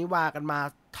ตอนนี้ว่ากันมา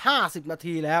50นา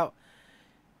ทีแล้ว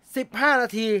15นา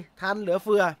ทีทันเหลือเ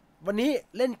ฟือวันนี้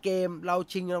เล่นเกมเรา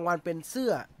ชิงรางวัลเป็นเสื้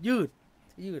อยืด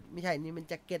ไม่ใช่นี่มัน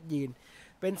แจ็คเก็ตยีน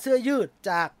เป็นเสื้อยืด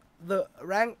จาก The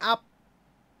Rank Up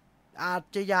อา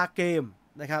ชญาเกม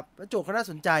นะครับโจทย์เขาน่า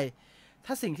สนใจ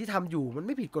ถ้าสิ่งที่ทำอยู่มันไ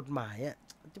ม่ผิดกฎหมายอ่ะ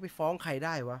จะไปฟ้องใครไ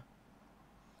ด้วะ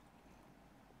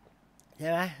ใช่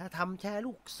ไหมถ้าทำแชร์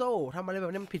ลูกโซ่ทำอะไรแบ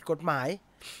บนี้มันผิดกฎหมาย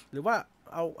หรือว่า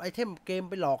เอาไอเทมเกม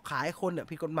ไปหลอกขายคนเนี่ย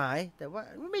ผิดกฎหมายแต่ว่า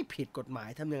ไม่ผิดกฎหมาย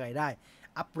ทำยังไงได้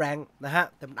อัพแรงนะฮะ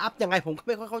แต่มันอัพยังไงผมก็ไ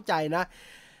ม่ค่อยเข้าใจนะ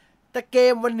แต่เก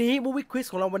มวันนี้ Movie Quiz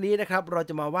ของเราวันนี้นะครับเรา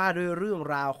จะมาว่าด้วยเรื่อง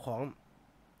ราวของ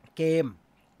เกม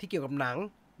ที่เกี่ยวกับหนั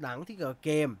งที่เกี่ยวกับเ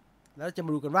กมแล้วจะม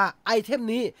าดูกันว่าไอเทม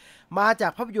นี้มาจา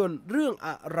กภาพยนตร์เรื่องอ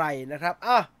ะไรนะครับ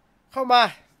เข้ามา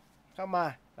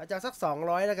หลังจากสัก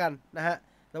200แล้วกันนะฮะ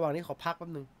ระหว่างนี้ขอพักแป๊บ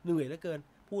นึงเหนื่อยเหลือเกิน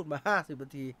พูดมา50 น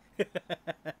าที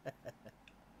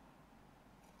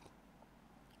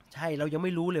ใช่เรายังไ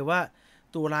ม่รู้เลยว่า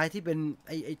ตัวร้ายที่เป็นไ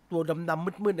อตัวดำ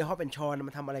ๆมืดๆในฮอปเป็นชอน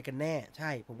มันทำอะไรกันแน่ใ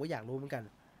ช่ผมก็อยากรู้เหมือนกัน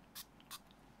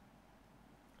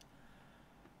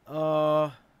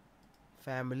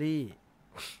Family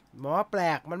หมอแปล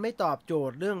กมันไม่ตอบโจ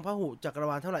ทย์เรื่องพหุจักร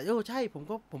วาลเท่าไหร่ใช่ผม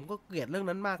ก็เกลียดเรื่อง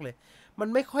นั้นมากเลยมัน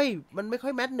ไม่ค่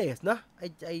อย madness เนอะ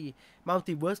ไอ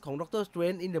multiverse ของ Doctor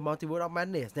Strange in the Multiverse of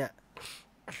Madness เนี่ย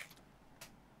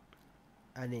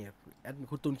อันนี้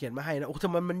คุณตุนเขียนมาให้นะโอ้ทำ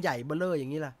ไมมันใหญ่เบ้อเร่ออย่า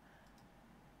งนี้ล่ะ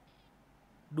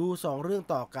ดู2เรื่อง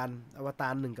ต่อกันอวตา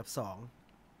ร1กับ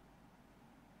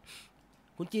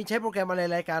2คุณจีนใช้โปรแกรมอะไร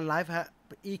รายการไลฟ์ฮะ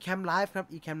eCam Live ครับ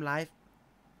eCam Live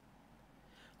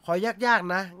ขอยาก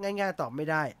ๆนะง่ายๆตอบไม่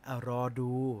ได้รอ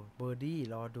ดูเบอร์ดี้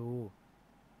รอดู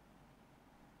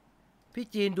พี่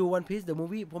จีนดู One Piece The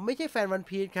Movie ผมไม่ใช่แฟน One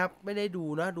Piece ครับไม่ได้ดู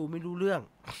นะดูไม่รู้เรื่อง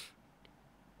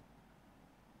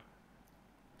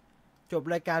จบ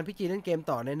รายการพี่จีนเล่นเกม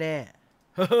ต่อแน่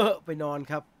ๆ ไปนอน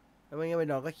ครับแล้วไม่งั้นไป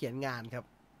นอนก็เขียนงานครับ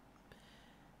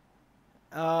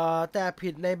แต่ผิ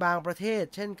ดในบางประเทศ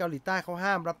เช่นเกาหลีใต้เขา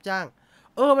ห้ามรับจ้าง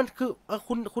มันคือ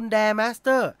คุณแดร์มาสเต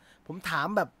อร์ผมถาม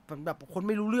แบบคนไ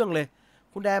ม่รู้เรื่องเลย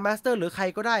คุณแดร์มาสเตอร์หรือใคร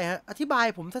ก็ได้ฮะอธิบาย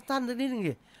ผมสั้นๆนิดนึง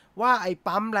ดิว่าไอ้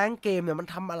ปั๊มแรงเกมเนี่ยมัน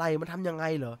ทำอะไรมันทำยังไง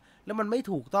เหรอแล้วมันไม่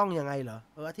ถูกต้องยังไงเหรอ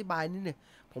อธิบายนิดนึง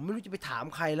ผมไม่รู้จะไปถาม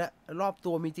ใครแล้วรอบ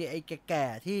ตัวมีแต่ไอ้แก่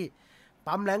ๆที่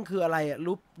ปั๊มแรงคืออะไร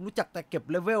รู้จักแต่เก็บ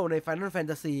เลเวลใน Final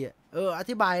Fantasy อ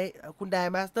ธิบายคุณแด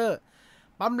ร์มาสเตอร์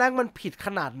ปั๊มแรงมันผิดข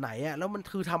นาดไหนอะแล้วมัน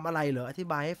คือทำอะไรเหรออธิ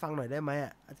บายให้ฟังหน่อยได้ไหม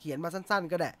เขียนมาสั้น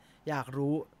ๆก็ได้อยาก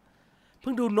รู้เ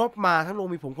พิ่งดูนบมาทั้งโรง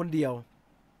มีผมคนเดียว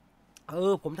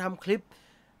ผมทำคลิป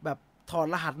แบบถอด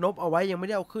รหัสนบเอาไว้ยังไม่ไ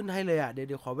ด้เอาขึ้นให้เลยเ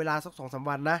ดี๋ยวขอเวลาสัก2-3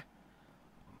 วันนะ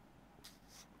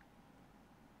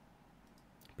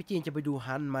พี่จีนจะไปดู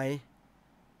ฮันไหม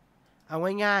เอา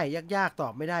ง่ายๆยากๆตอ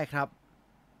บไม่ได้ครับ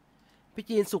พี่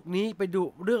จีนสุกนี้ไปดู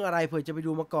เรื่องอะไรเผื่อจะไป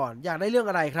ดูมาก่อนอยากได้เรื่อง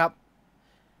อะไรครับ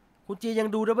คุณจีนยัง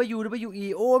ดู WWE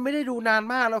ไม่ได้ดูนาน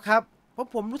มากแล้วครับเพราะ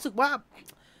ผมรู้สึกว่า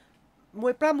ม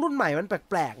วยปล้ำรุ่นใหม่มันแ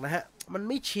ปลกๆนะฮะมัน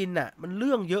ไม่ชินมันเ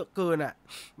รื่องเยอะเกิน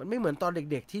มันไม่เหมือนตอนเ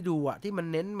ด็กๆที่ดูที่มัน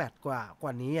เน้นแมตช์กว่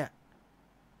านี้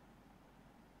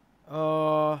เอ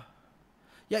อ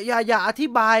อย่าอธิ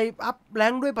บายอัพแร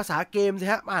งด้วยภาษาเกมสิ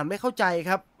ฮะอ่านไม่เข้าใจ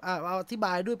ครับเอาอธิบ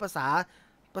ายด้วยภา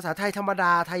ษาไทยธรรมด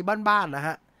าไทยบ้านๆนะฮ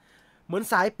ะเหมือน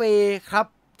สายเปครับ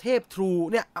เทพทรู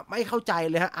เนี่ยไม่เข้าใจ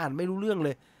เลยฮะอ่านไม่รู้เรื่องเล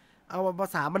ยเอาภา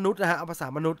ษามนุษย์นะฮะเอาภาษา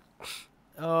มนุษย์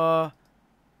เออ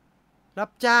รั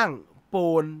บจ้างโป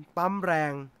นปั๊มแร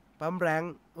ง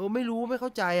ไม่รู้ไม่เข้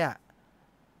าใจ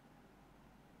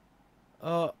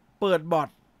เปิดบอท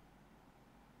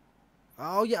เอ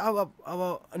า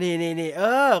นี่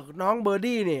น้องเบอร์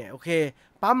ดี้นี่โอเค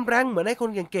ปั๊มแรงเหมือนให้คน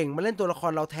เก่งๆมาเล่นตัวละค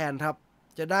รเราแทนครับ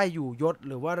จะได้อยู่ยศ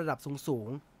หรือว่าระดับสูง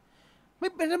ไม่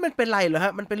เป็นนั้นมันเป็นไรเหรอฮ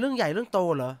ะมันเป็นเรื่องใหญ่เรื่องโต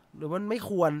เหรอหรือมันไม่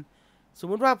ควรสม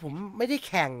มุติว่าผมไม่ได้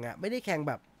แข่งไม่ได้แข่งแ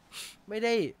บบไม่ไ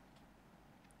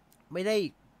ด้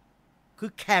คื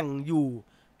อแข่งอยู่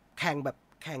แข่งแบบ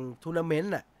แข่งทัวร์นาเมน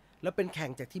ต์แล้วเป็นแข่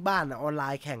งจากที่บ้านออนไล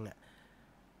น์แข่ง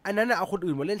อันนั้นเอาคน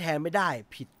อื่นมาเล่นแทนไม่ได้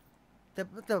ผิดแต่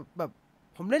แบบ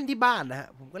ผมเล่นที่บ้านนะฮะ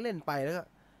ผมก็เล่นไปแล้วก็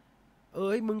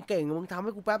มึงเก่งมึงทำใ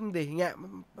ห้กูแป๊บนึงดิอย่างเงี้ย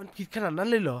มันผิดขนาดนั้น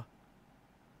เลยเหรอ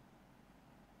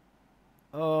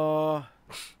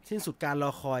สิ้นสุดการรอ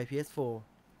คอย PS4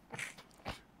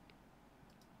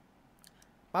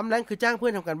 ปั๊มแรงคือจ้างเพื่อ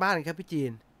นทำการบ้านครับพี่จี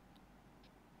น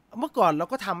เมื่อก่อนเรา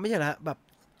ก็ทำไม่ใช่เหรอฮะแบบ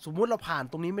สมมุติเราผ่าน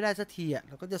ตรงนี้ไม่ได้สักทีเ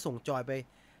ราก็จะส่งจอยไป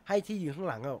ให้ที่อยู่ข้าง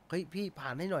หลังเฮ้ยพี่ผ่า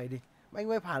นให้หน่อยดิ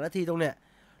ไม่ผ่านนาทีตรงเนี้ย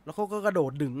แล้วเขาก็กระโด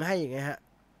ดดึงให้อย่างเงี้ยฮะ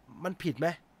มันผิดไหม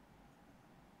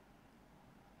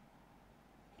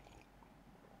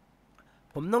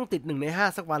ผมต้องติด1 ใน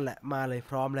 5สักวันแหละมาเลย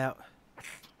พร้อมแล้ว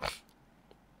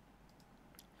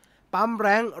ปั๊มแ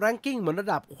รงกิ้งเหมือนระ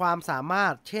ดับความสามา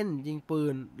รถเช่นยิงปื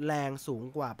นแรงสูง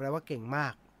กว่าแปลว่าเก่งมา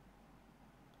ก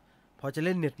พอจะเ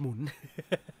ล่นเน็ตหมุน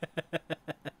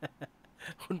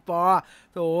คุณปอ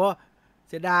โถ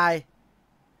เสียดาย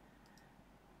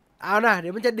เอานะเดี๋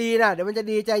ยวมันจะดีนะเดี๋ยวมันจะ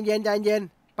ดีใจเย็น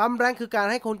ปั๊มแรงคือการ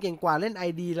ให้คนเก่งกว่าเล่น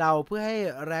ID เราเพื่อให้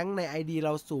แรงใน ID เร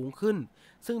าสูงขึ้น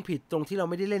ซึ่งผิดตรงที่เรา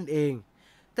ไม่ได้เล่นเอง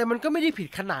แต่มันก็ไม่ได้ผิด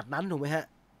ขนาดนั้นถูกไหมฮะ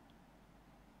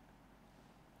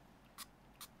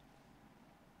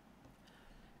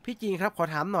พี่จีนครับขอ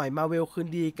ถามหน่อยมาเวลคืน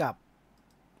ดีกับ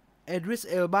เอดริส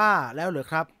เอลบาแล้วเหรอ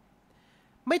ครับ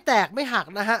ไม่แตกไม่หัก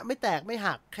นะฮะไม่แตกไม่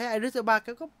หักแค่เอดริสเอลบา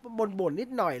ก็บ่นนิด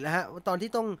หน่อยแล้วฮะตอนที่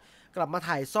ต้องกลับมา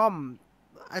ถ่ายซ่อม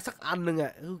ไอ้สักอันหนึ่งอ่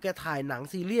ะคือแกถ่ายหนัง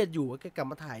ซีเรียสอยู่แกกลับ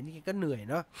มาถ่ายนี่แกก็เหนื่อย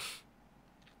เนาะ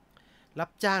รับ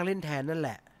จ้างเล่นแทนนั่นแห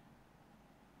ละ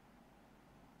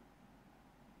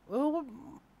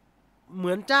เห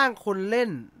มือนจ้างคนเล่น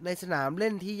ในสนามเล่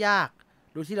นที่ยาก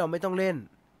โดยที่เราไม่ต้องเล่น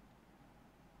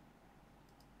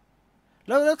แ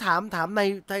ล้วถาม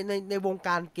ในวงก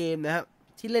ารเกมนะครับ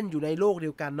ที่เล่นอยู่ในโลกเดี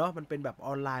ยวกันเนาะมันเป็นแบบอ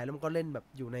อนไลน์แล้วมันก็เล่นแบบ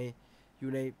อยู่ใ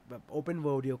นแบบโอเพนเ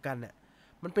วิลด์เดียวกันเนี่ย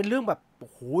มันเป็นเรื่องแบบโอ้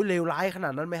โหเลวร้ายขนา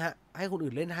ดนั้นไหมฮะให้คน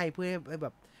อื่นเล่นให้เพื่อให้แบ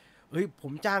บเฮ้ยผ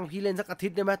มจ้างพี่เล่นสักอาทิ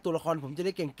ตย์ได้ไหมตัวละครผมจะไ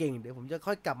ด้เก่งๆเดี๋ยวผมจะ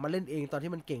ค่อยกลับมาเล่นเองตอน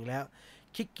ที่มันเก่งแล้ว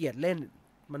ขี้เกียจเล่น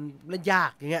มันเล่นยา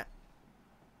กอย่างเงี้ย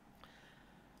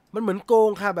มันเหมือนโกง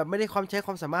ค่ะแบบไม่ได้ใช้ค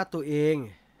วามสามารถตัวเอง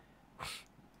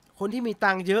คนที่มี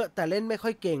ตังค์เยอะแต่เล่นไม่ค่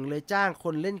อยเก่งเลยจ้างค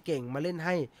นเล่นเก่งมาเล่นใ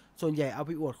ห้ส่วนใหญ่เอาไ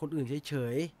ปอวดคนอื่นเฉ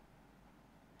ย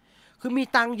ๆคือมี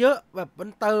ตังค์เยอะแบบมัน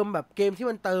เติมแบบเกมที่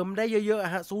มันเติมได้เยอะ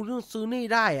ๆฮะซื้อนี่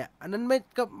ได้อะอันนั้นไม่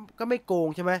ก็ไม่โกง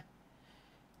ใช่ไหม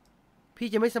พี่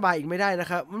จะไม่สบายอีกไม่ได้นะ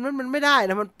ครับมันไม่ได้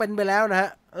นะมันเป็นไปแล้วนะฮะ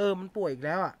มันป่วยอีกแ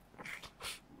ล้วอ่ะ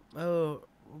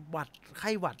หวัดไข้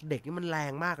หวัดเด็กนี่มันแร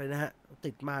งมากเลยนะฮะ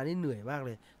ติดมานี่เหนื่อยมากเล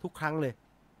ยทุกครั้งเลย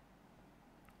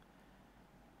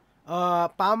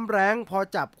ปั๊มแรงพอ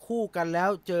จับคู่กันแล้ว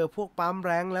เจอพวกปั๊มแ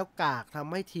รงแล้วกากท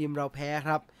ำให้ทีมเราแพ้ค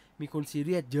รับมีคนซีเ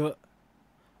รียสเยอะ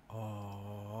อ๋อ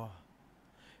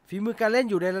ฝีมือการเล่น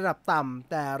อยู่ในระดับต่ำ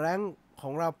แต่แรงขอ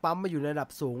งเราปั๊มมาอยู่ในระดับ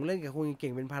สูงเล่นกับคนเก่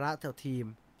งเป็นภาระต่อทีม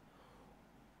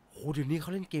โหเดี๋ยวนี้เข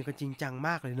าเล่นเกมกันจริงจังม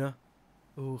ากเลยเนอะ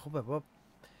เขาแบบว่า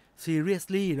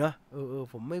seriously เนอะ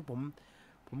ผ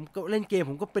มก็เล่นเกม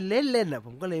ผมก็เป็นเล่นอ่ะผ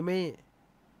มก็เลยไม่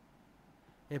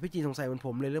พี่จีสงสัยเหมือนผ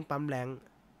มเลยเรื่องปั๊มแรง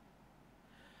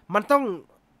มันต้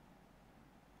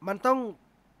อง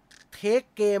เทค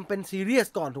เกมเป็นซีเรียส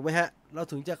ก่อนถูกไหมฮะเรา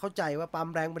ถึงจะเข้าใจว่าปั๊ม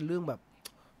แรงเป็นเรื่องแบบ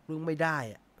เรื่องไม่ได้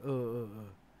อะ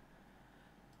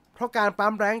เพราะการปั๊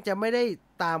มแรงจะไม่ได้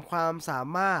ตามความสา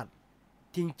มารถ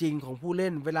จริงๆของผู้เล่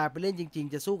นเวลาไปเล่นจริง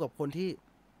ๆจะสู้กับคนที่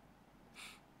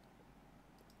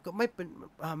ก็ไม่เป็น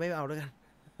ไม่เอาแล้วกัน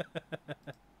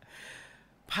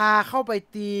พาเข้าไป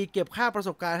ตีเก็บค่าประส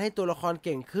บการณ์ให้ตัวละครเ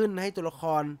ก่งขึ้นให้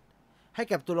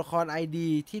กับตัวละคร ID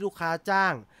ที่ลูกค้าจ้า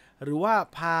งหรือว่า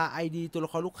พา ID ตัวละ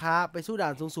ครลูกค้าไปสู้ด่า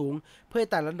นสูงๆเพื่อ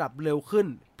ไต่ระดับเร็วขึ้น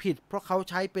ผิดเพราะเขา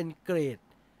ใช้เป็นเกรด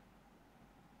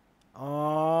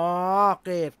เก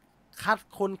รดคัด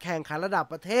คนแข่งขันระดับ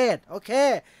ประเทศโอเค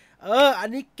อัน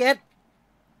นี้เก็ต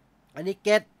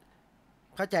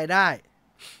เข้าใจได้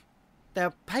แต่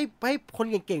ให้คน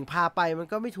เก่งๆพาไปมัน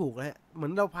ก็ไม่ถูกนะเหมือ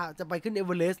นเราพาจะไปขึ้นเอเ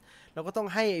วอเรสต์เราก็ต้อง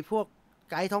ให้ไอ้พวก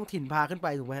ไกด์ท้องถิ่นพาขึ้นไป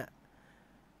ถูกไหมฮะ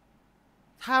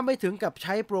ถ้าไม่ถึงกับใ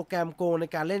ช้โปรแกรมโกงใน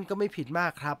การเล่นก็ไม่ผิดมา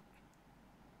กครับ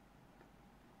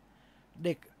เ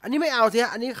ด็กอันนี้ไม่เอาสิฮ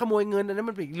ะอันนี้ขโมยเงินอันนั้น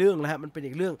มันเป็นอีกเรื่องแล้วฮะมันเป็น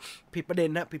อีกเรื่องผิดประเด็น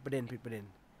นะผิดประเด็น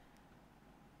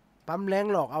ปั๊มแรง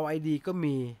หลอกเอาไอดีก็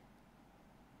มี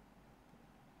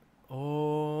โอ้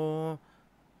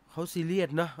เขาซีเรียส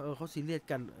เนาะเขาซีเรียส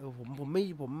กัน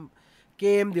ผมเก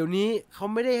มเดี๋ยวนี้เขา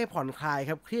ไม่ได้ให้ผ่อนคลาย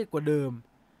ครับเครียดกว่าเดิม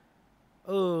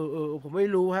ผมไม่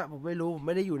รู้ฮะผมไ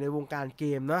ม่ได้อยู่ในวงการเก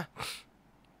มนะ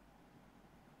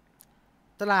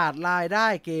ตลาดรายได้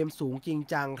เกมสูงจริง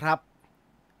จังครับ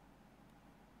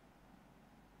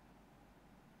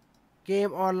เกม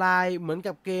ออนไลน์เหมือน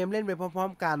กับเกมเล่นไปพร้อ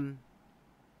มๆกัน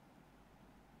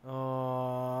อ๋อ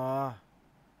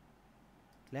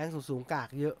แรงสูงกาก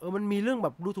เยอะมันมีเรื่องแบ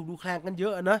บดูถูกดูแคลนกันเยอ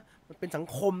ะนะมันเป็นสัง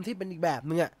คมที่เป็นอีกแบบ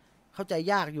นึงอะเข้าใจ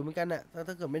ยากอยู่เหมือนกันนะ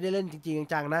ถ้าเกิดไม่ได้เล่นจริง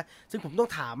ๆจังๆนะซึ่งผมต้อง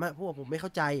ถามอะเพราะว่าผมไม่เข้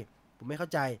าใจ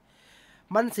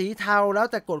มันสีเทาแล้ว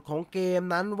แต่กฎของเกม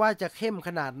นั้นว่าจะเข้มข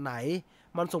นาดไหน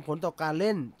มันส่งผลต่อการเ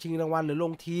ล่นชิงรางวัลหรือล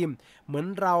งทีมเหมือน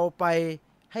เราไป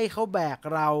ให้เขาแบก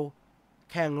เรา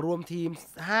แข่งรวมทีม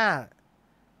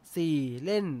5-4เ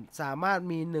ล่นสามารถ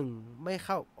มี1ไม่เ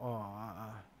ข้า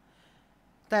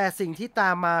แต่สิ่งที่ตา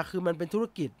มมาคือมันเป็นธุร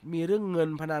กิจมีเรื่องเงิน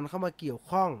พนันเข้ามาเกี่ยว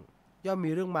ข้องย่อม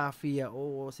มีเรื่องมาเฟีย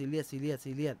ซีเรีย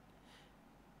ส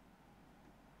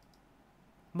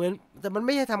เหมือนแต่มันไ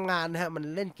ม่ใช่ทำงานนะฮะมัน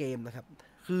เล่นเกมนะครับ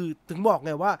คือถึงบอกไ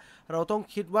งว่าเราต้อง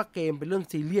คิดว่าเกมเป็นเรื่อง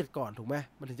ซีเรียสก่อนถูกไหม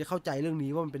มันถึงจะเข้าใจเรื่องนี้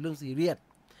ว่ามันเป็นเรื่องซีเรียส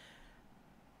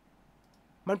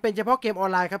มันเป็นเฉพาะเกมออ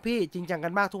นไลน์ครับพี่จริงจังกั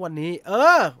นมากทุกวันนี้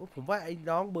ผมว่าไอ้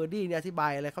น้องเบอร์ดี้เนี่ยอธิบา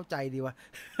ยอะไรเข้าใจดีวะ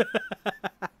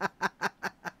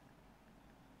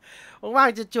ว่าง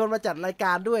ๆจะชวนมาจัดรายก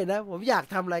ารด้วยนะผมอยาก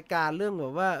ทำรายการเรื่องแบ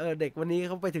บว่าเด็กวันนี้เ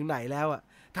ขาไปถึงไหนแล้วอะ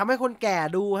ทำให้คนแก่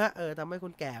ดูฮะทำให้ค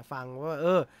นแก่ฟังว่า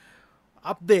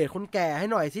อัปเดตคนแก่ให้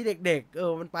หน่อยสิเด็ก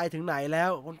ๆมันไปถึงไหนแล้ว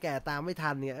คนแก่ตามไม่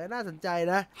ทันเนี่ยน่าสนใจ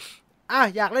นะ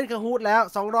อยากเล่นคาฮูดแล้ว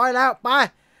200แล้วไป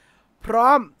พร้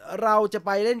อมเราจะไ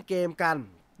ปเล่นเกมกัน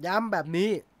ย้ำแบบ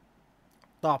นี้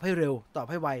ตอบให้เร็วตอบ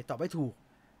ให้ไวตอบให้ถูก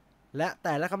และแ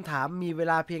ต่ละคำถามมีเว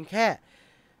ลาเพียงแค่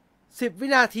10 วิ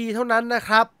นาทีเท่านั้นนะ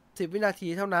ครับ10 วินาที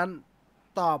เท่านั้น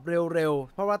ตอบเร็ว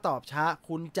ๆเพราะว่าตอบช้า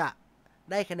คุณจะ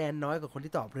ได้คะแนนน้อยกว่าคน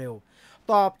ที่ตอบเร็ว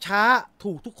ตอบช้า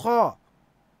ถูกทุกข้อ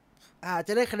อาจจ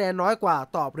ะได้คะแนนน้อยกว่า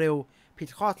ตอบเร็วผิด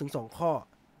ข้อถึง2ข้อ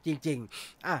จริง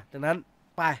ๆดังนั้น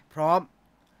ไปพร้อม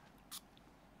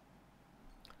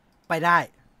ไปได้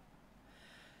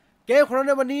เกมของเราใ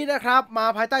นวันนี้นะครับมา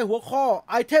ภายใต้หัวข้อ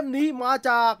ไอเทมนี้มา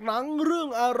จากหนังเรื่อง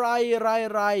อะไร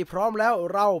พร้อมแล้ว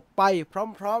เราไป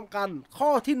พร้อมๆกันข้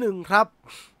อที่1ครับ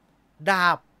ดา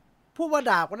บพูดว่า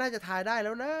ดาบก็น่าจะทายได้แ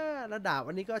ล้วนะแล้วดาบ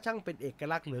อันนี้ก็ช่างเป็นเอก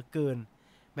ลักษณ์เหลือเกิน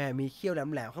แม่มีเขี้ยวแ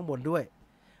หลมๆข้างบนด้วย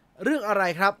เรื่องอะไร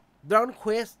ครับ Dragon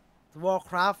Quest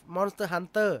Warcraft Monster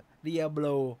Hunter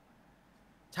Diablo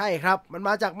ใช่ครับมันม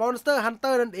าจาก Monster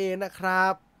Hunter นั่นเองนะครั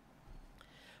บ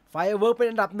Firework เป็น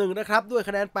อันดับ1นะครับด้วยค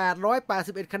ะแนน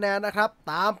881คะแนนนะครับ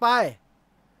ตามไป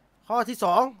ข้อที่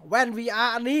2แว่น VR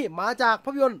อันนี้มาจากภ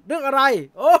าพยนตร์เรื่องอะไร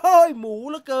โอ้ยหมู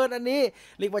เหลือเกินอันนี้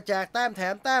เรียกว่าแจกแต้มแถ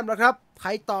มแต้มนะครับใคร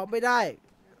ตอบไม่ได้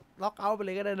ล็อกเอาท์ไปเล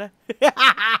ยก็ได้นะ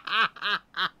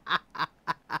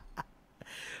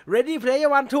Ready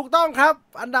Player One ถูกต้องครับ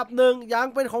อันดับ1ยัง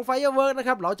เป็นของ Firework นะค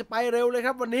รับเราจะไปเร็วเลยค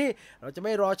รับวันนี้เราจะไ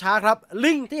ม่รอช้าครับ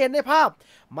ลิงที่เห็นในภาพ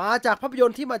มาจากภาพยน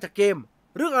ตร์ที่มาจากเกม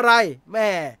เรื่องอะไรแม่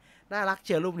น่ารักเ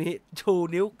ชียวรูปนี้ชู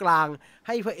นิ้วกลางใ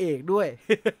ห้พระเอกด้วย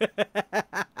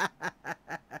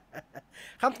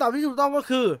คำตอบที่ถูกต้องก็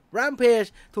คือ Rampage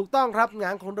ถูกต้องครับง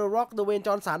านของ The Rock Dwayne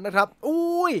Johnson นะครับ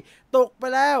อุ้ยตกไป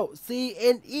แล้ว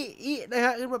CNEE นะฮ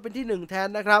ะขึ้นมาเป็นที่1แทน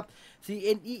นะครับ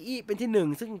CNEE เป็นที่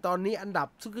1ซึ่งตอนนี้อันดับ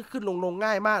ขึ้นลง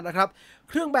ง่ายมากนะครับ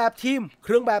เครื่องแบบทีมเค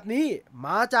รื่องแบบนี้ม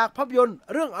าจากภาพยนตร์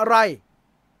เรื่องอะไร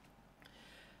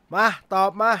มาตอ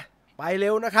บมาไปเ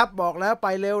ร็วนะครับบอกแล้วไป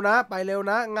เร็วนะ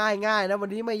ง่ายนะวัน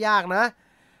นี้ไม่ยากนะ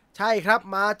ใช่ครับ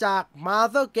มาจาก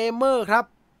Mother Gamer ครับ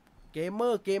เก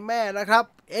มแม่นะครับ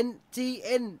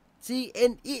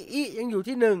CNEE ยังอยู่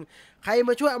ที่1ใครม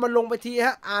าช่วยเอามันลงไปทีฮ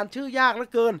ะอ่านชื่อยากเหลือ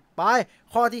เกินไป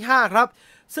ข้อที่5ครับ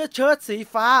เสื้อเชิ้ตสี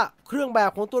ฟ้าเครื่องแบ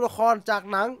บของตัวละครจาก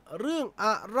หนังเรื่องอ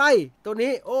ะไรตัว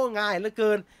นี้โอ้ง่ายเหลือเ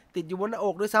กินติดอยู่บนหน้าอ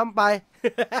กด้วยซ้ำไป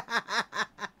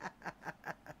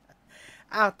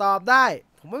ตอบได้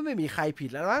ผมว่าไม่มีใครผิด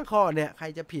แล้วนะข้อเนี่ยใคร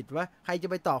จะผิดวะใครจะ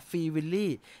ไปตอบฟรีวิล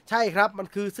ลี่ใช่ครับมัน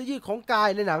คือเสื้อยืดของกาย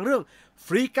ในหนังเรื่องฟ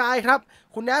รีกายครับ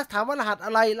คุณแนสถามว่ารหัสอ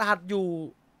ะไรรหัสอยู่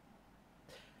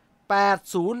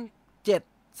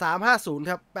807350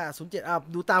ครับ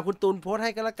807ดูตามคุณตูนโพสใ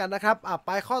ห้กันแล้วกันนะครับไ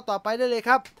ปข้อต่อไปได้เลย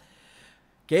ครับ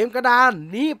เกมกระดาน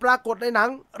นี้ปรากฏในหนัง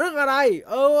เรื่องอะไร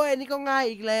อันนี้ก็ง่าย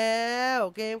อีกแล้ว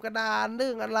เกมกระดานเรื่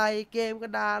องอะไรเกมกร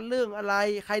ะดานเรื่องอะไร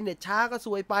ใครเน็ตช้าก็ส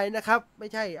วยไปนะครับไม่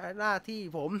ใช่หน้าที่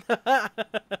ผม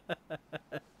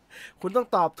คุณต้อง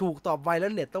ตอบถูกตอบไวแล้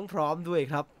วเน็ตต้องพร้อมด้วย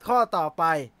ครับข้อต่อไป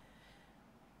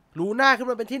ลูน่าขึ้น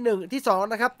มาเป็นที่1ที่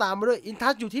2นะครับตามมาด้วยอินทั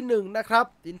ชอยู่ที่1นะครับ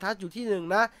อินทัชอยู่ที่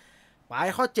1นะไป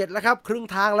ข้อ7แล้วครับครึ่ง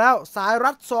ทางแล้วสาย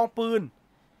รัดซองปืน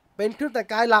เป็นเครื่องแต่ง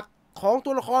กายหลักของ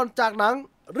ตัวละครจากหนัง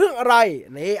เรื่องอะไร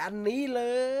นี่อันนี้เล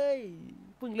ย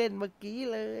เพิ่งเล่นเมื่อกี้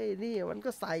เลยนี่มันก็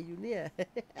ใส่อยู่เนี่ย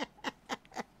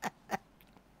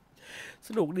ส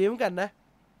นุกดีเหมือนกันนะ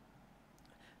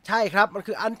ใช่ครับมัน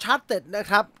คือ Uncharted นะ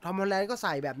ครับทอม ฮอลแลนด์ก็ใ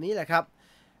ส่แบบนี้แหละครับ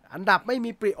อันดับไม่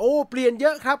มีเปลี่ยนเย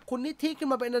อะครับคุณนิธิขึ้น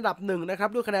มาเป็นอันดับ1นะครับ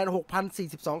ด้วยคะแนน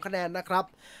 6,042 คะแนนนะครับ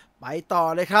ไปต่อ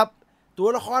เลยครับตัว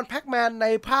ละครแพ็กแมนใน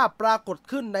ภาพปรากฏ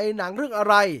ขึ้นในหนังเรื่องอะ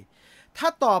ไรถ้า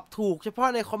ตอบถูกเฉพาะ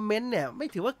ในคอมเมนต์เนี่ยไม่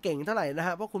ถือว่าเก่งเท่าไหร่นะฮ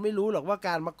ะเพราะคุณไม่รู้หรอกว่าก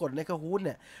ารมากดในคาฮูดเ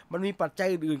นี่ยมันมีปัจจัย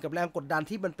อื่นๆกับแรงกดดัน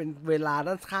ที่มันเป็นเวลา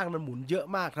ด้านข้างมันหมุนเยอะ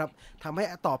มากครับทำให้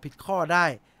ตอบผิดข้อได้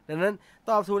ดังนั้น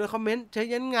ตอบถูกในคอมเมนต์ใช้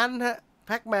งั้นฮะแ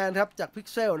พ็กแมนครับจากพิก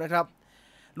เซลนะครับ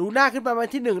ลูน่าขึ้นมาเป็น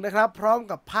ที่1นะครับพร้อม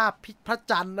กับภาพพระ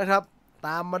จันทร์นะครับต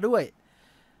ามมาด้วย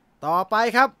ต่อไป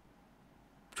ครับ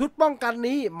ชุดป้องกัน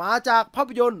นี้มาจากภาพ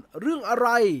ยนตร์เรื่องอะไร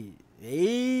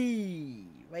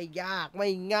ไม่ยากไม่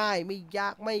ง่ายไม่ยา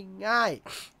กไม่ง่าย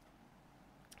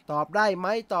ตอบได้ไหม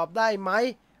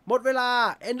หมดเวลา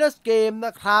Ender's Game น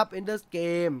ะครับ Ender's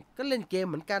Game ก็เล่นเกม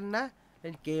เหมือนกันนะเ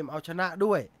ล่นเกมเอาชนะ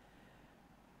ด้วย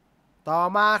ต่อ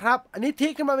มาครับอันนี้ทิ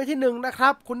ขึ้นมาเป็นที่1นะครั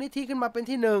บคุณนิธิขึ้นมาเป็น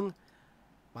ที่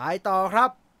1ไปต่อครับ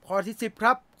ข้อที่10ค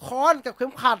รับค้อนกับเข็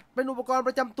มขัดเป็นอุปกรณ์ป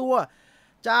ระจำตัว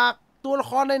จากตัวละ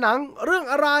ครในหนังเรื่อง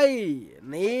อะไร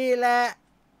นี่แหละ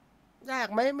ยาก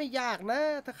ไหมไม่ยากนะ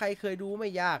ถ้าใครเคยดูไม่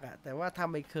ยากอะแต่ว่าถ้า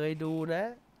ไม่เคยดูนะ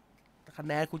คะ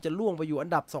แนนคุณจะล่วงไปอยู่อัน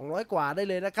ดับ200กว่าได้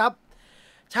เลยนะครับ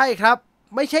ใช่ครับ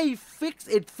ไม่ใช่ Fix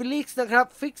It Felix นะครับ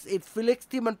Fix It Felix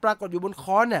ที่มันปรากฏอยู่บน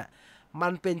ค้อนเนี่ยมั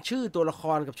นเป็นชื่อตัวละค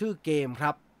รกับชื่อเกมค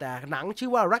รับแต่หนังชื่อ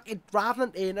ว่า Wreck It Ralph นั่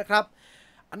นเองนะครับ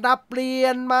อันดับเปลี่ย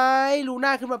นไหมลูน่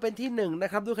าขึ้นมาเป็นที่1น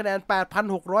ะครับด้วยคะแนน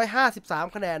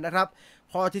 8,653 คะแนนนะครับ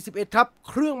ข้อที่11ครับ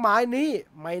เครื่องหมายนี้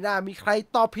ไม่น่ามีใคร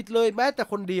ตอบผิดเลยแม้แต่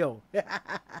คนเดียว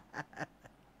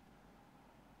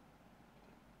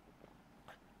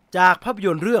จากภาพย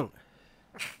นตร์เรื่อ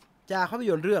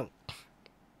ง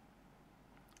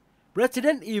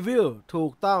Resident Evil ถู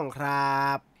กต้องครั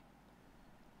บ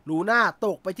ลูน่าต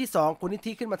กไปที่2คุณนิ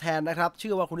ธิขึ้นมาแทนนะครับเ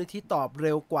ชื่อว่าคุณนิธิตอบเ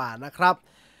ร็วกว่านะครับ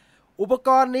อุปก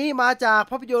รณ์นี้มาจาก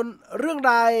ภาพยนตร์เรื่องใ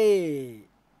ด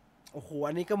โอ้โห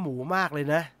อันนี้ก็หมูมากเลย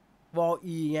นะวอล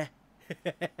อีไง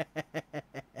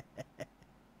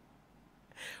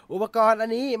อุปกรณ์อัน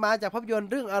นี้มาจากภาพยนตร์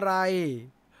เรื่องอะไร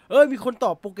มีคนต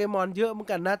อบโปเกมอนเยอะเหมือน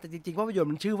กันนะแต่จริงๆภาพยนตร์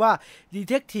มันชื่อว่า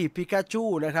Detective Pikachu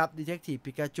นะครับ Detective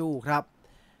Pikachu ครับ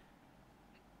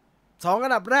2อั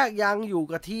นดับแรกยังอยู่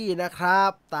กับที่นะครั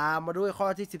บตามมาด้วยข้อ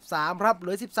ที่13ครับเห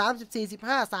ลือ13 14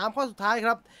 15 3ข้อสุดท้ายค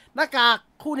รับหน้ากาก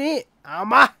คู่นี้เอา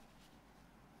มา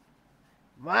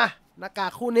หน้ากา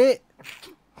กคู่นี้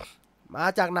มา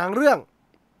จากหนังเรื่อง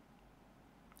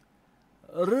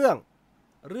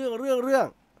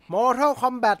Mortal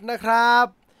Kombat นะครับ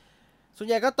ส่วน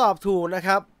ใหญ่ก็ตอบถูกนะค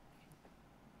รับ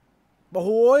โอ้โ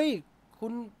หคุ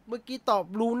ณเมื่อกี้ตอบ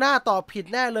ลูน่าตอบผิด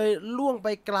แน่เลยล่วงไป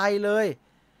ไกลเลย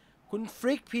คุณฟ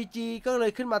ริก PG ก็เล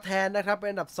ยขึ้นมาแทนนะครับเป็น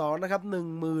อันดับ2นะครับ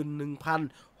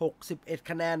 11,061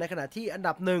 คะแนนในขณะที่อัน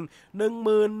ดับ1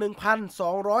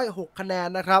 11,206 คะแนน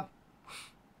นะครับ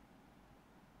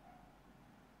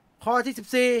ข้อที่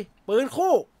14ปืน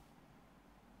คู่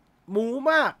หมู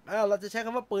มากเราจะใช้ค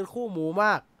ำว่าปืนคู่หมูม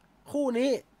ากคู่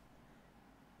นี้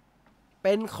เ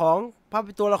ป็นของ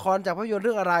ตัวละครจากภาพยนตร์เ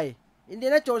รื่องอะไรอินเดีย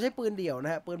นาโจนใช้ปืนเดี่ยวน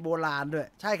ะฮะปืนโบราณด้วย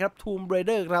ใช่ครับ Tomb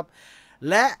Raider ครับ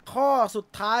และข้อสุด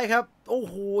ท้ายครับโอ้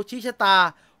โหชี้ชะตา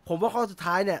ผมว่าข้อสุด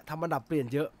ท้ายเนี่ยทำอันดับเปลี่ยน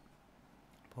เยอะ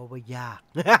เพราะว่ายาก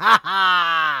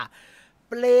เ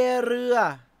ปลเรือ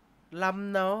ล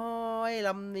ำน้อยล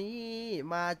ำนี้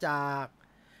มาจาก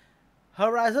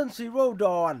Horizon Zero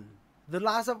Dawn The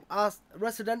Last of Us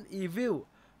Resident Evil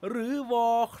หรือ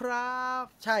Warcraft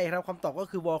ใช่ครับคำตอบก็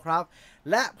คือ Warcraft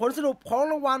และผลสรุปของ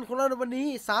รางวัลของเราในวันนี้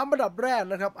3อันดับแรก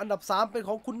นะครับอันดับ3เป็นข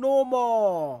องคุณโนมอ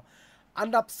อัน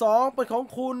ดับ2เป็นของ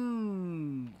คุณ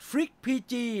ฟริก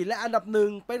PG และอันดับ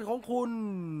1เป็นของคุณ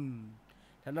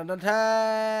แท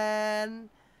น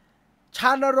ช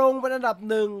านรงค์เป็นอันดับ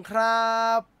1ครั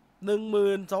บ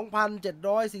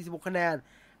 12,746 คะแนน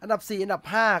อันดับ4อันดับ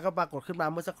5ก็ปรากฏขึ้นมา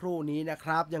เมื่อสักครู่นี้นะค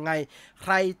รับยังไงใค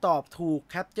รตอบถูก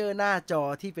แคปเจอร์หน้าจอ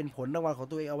ที่เป็นผลรางวัลของ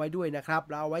ตัวเองเอาไว้ด้วยนะครับ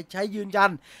แล้วเอาไว้ใช้ยืนยั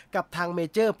นกับทางเม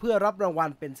เจอร์เพื่อรับรางวัล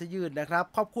เป็นเสื้อยืดนะครับ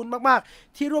ขอบคุณมาก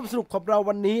ๆที่ร่วมสนุกกับเรา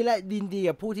วันนี้และยินดี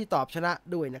กับผู้ที่ตอบชนะ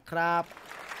ด้วยนะครับ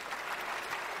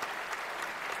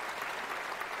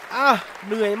เ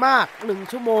หนื่อยมาก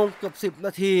1ชั่วโมงเกือบ10น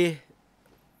าที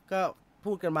ก็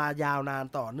พูดกันมายาวนาน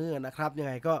ต่อเนื่องนะครับยัง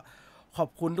ไงก็ขอบ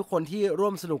คุณทุกคนที่ร่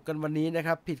วมสนุกกันวันนี้นะค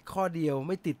รับผิดข้อเดียวไ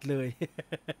ม่ติดเลย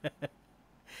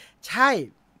ใช่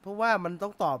เพราะว่ามันต้อ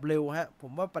งตอบเร็วฮะผ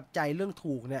มว่าปัจจัยเรื่อง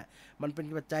ถูกเนี่ยมันเป็น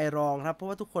ปัจจัยรองครับเพราะ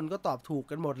ว่าทุกคนก็ตอบถูก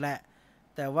กันหมดแหละ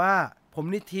แต่ว่าผม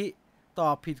นิธิตอ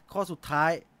บผิดข้อสุดท้า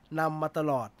ยนำมาต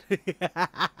ลอด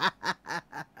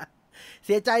เ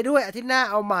สียใจด้วยอาทิตย์หน้า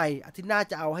เอาใหม่อาทิตย์หน้า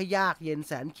จะเอาให้ยากเย็นแ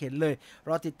สนเข็ญเลยร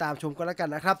อติดตามชมกันแล้วกัน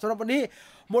นะครับสำหรับวันนี้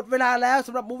หมดเวลาแล้วส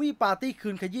ำหรับ Movie Party คื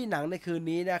นขยี้หนังในคืน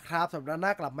นี้นะครับสัปดาห์หน้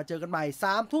ากลับมาเจอกันใหม่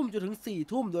 3 ทุ่มจนถึง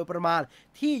 4 ทุ่มโดยประมาณ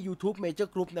ที่ YouTube Major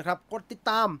Group นะครับกดติด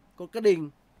ตามกดกระดิ่ง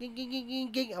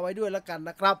กิ้งเอาไว้ด้วยแล้วกัน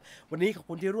นะครับวันนี้ขอบ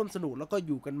คุณที่ร่วมสนุกแล้วก็อ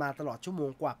ยู่กันมาตลอดชั่วโมง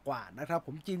กว่าๆนะครับผ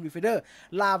มจีนวีเฟเดอร์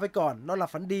ลาไปก่อนนอนหลับ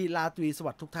ฝันดีลาตรีส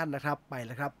วัสดิ์ทุกท่านนะครับไปแ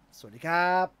ล้วครับสวัสดีค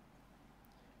รับ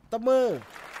ตบมือ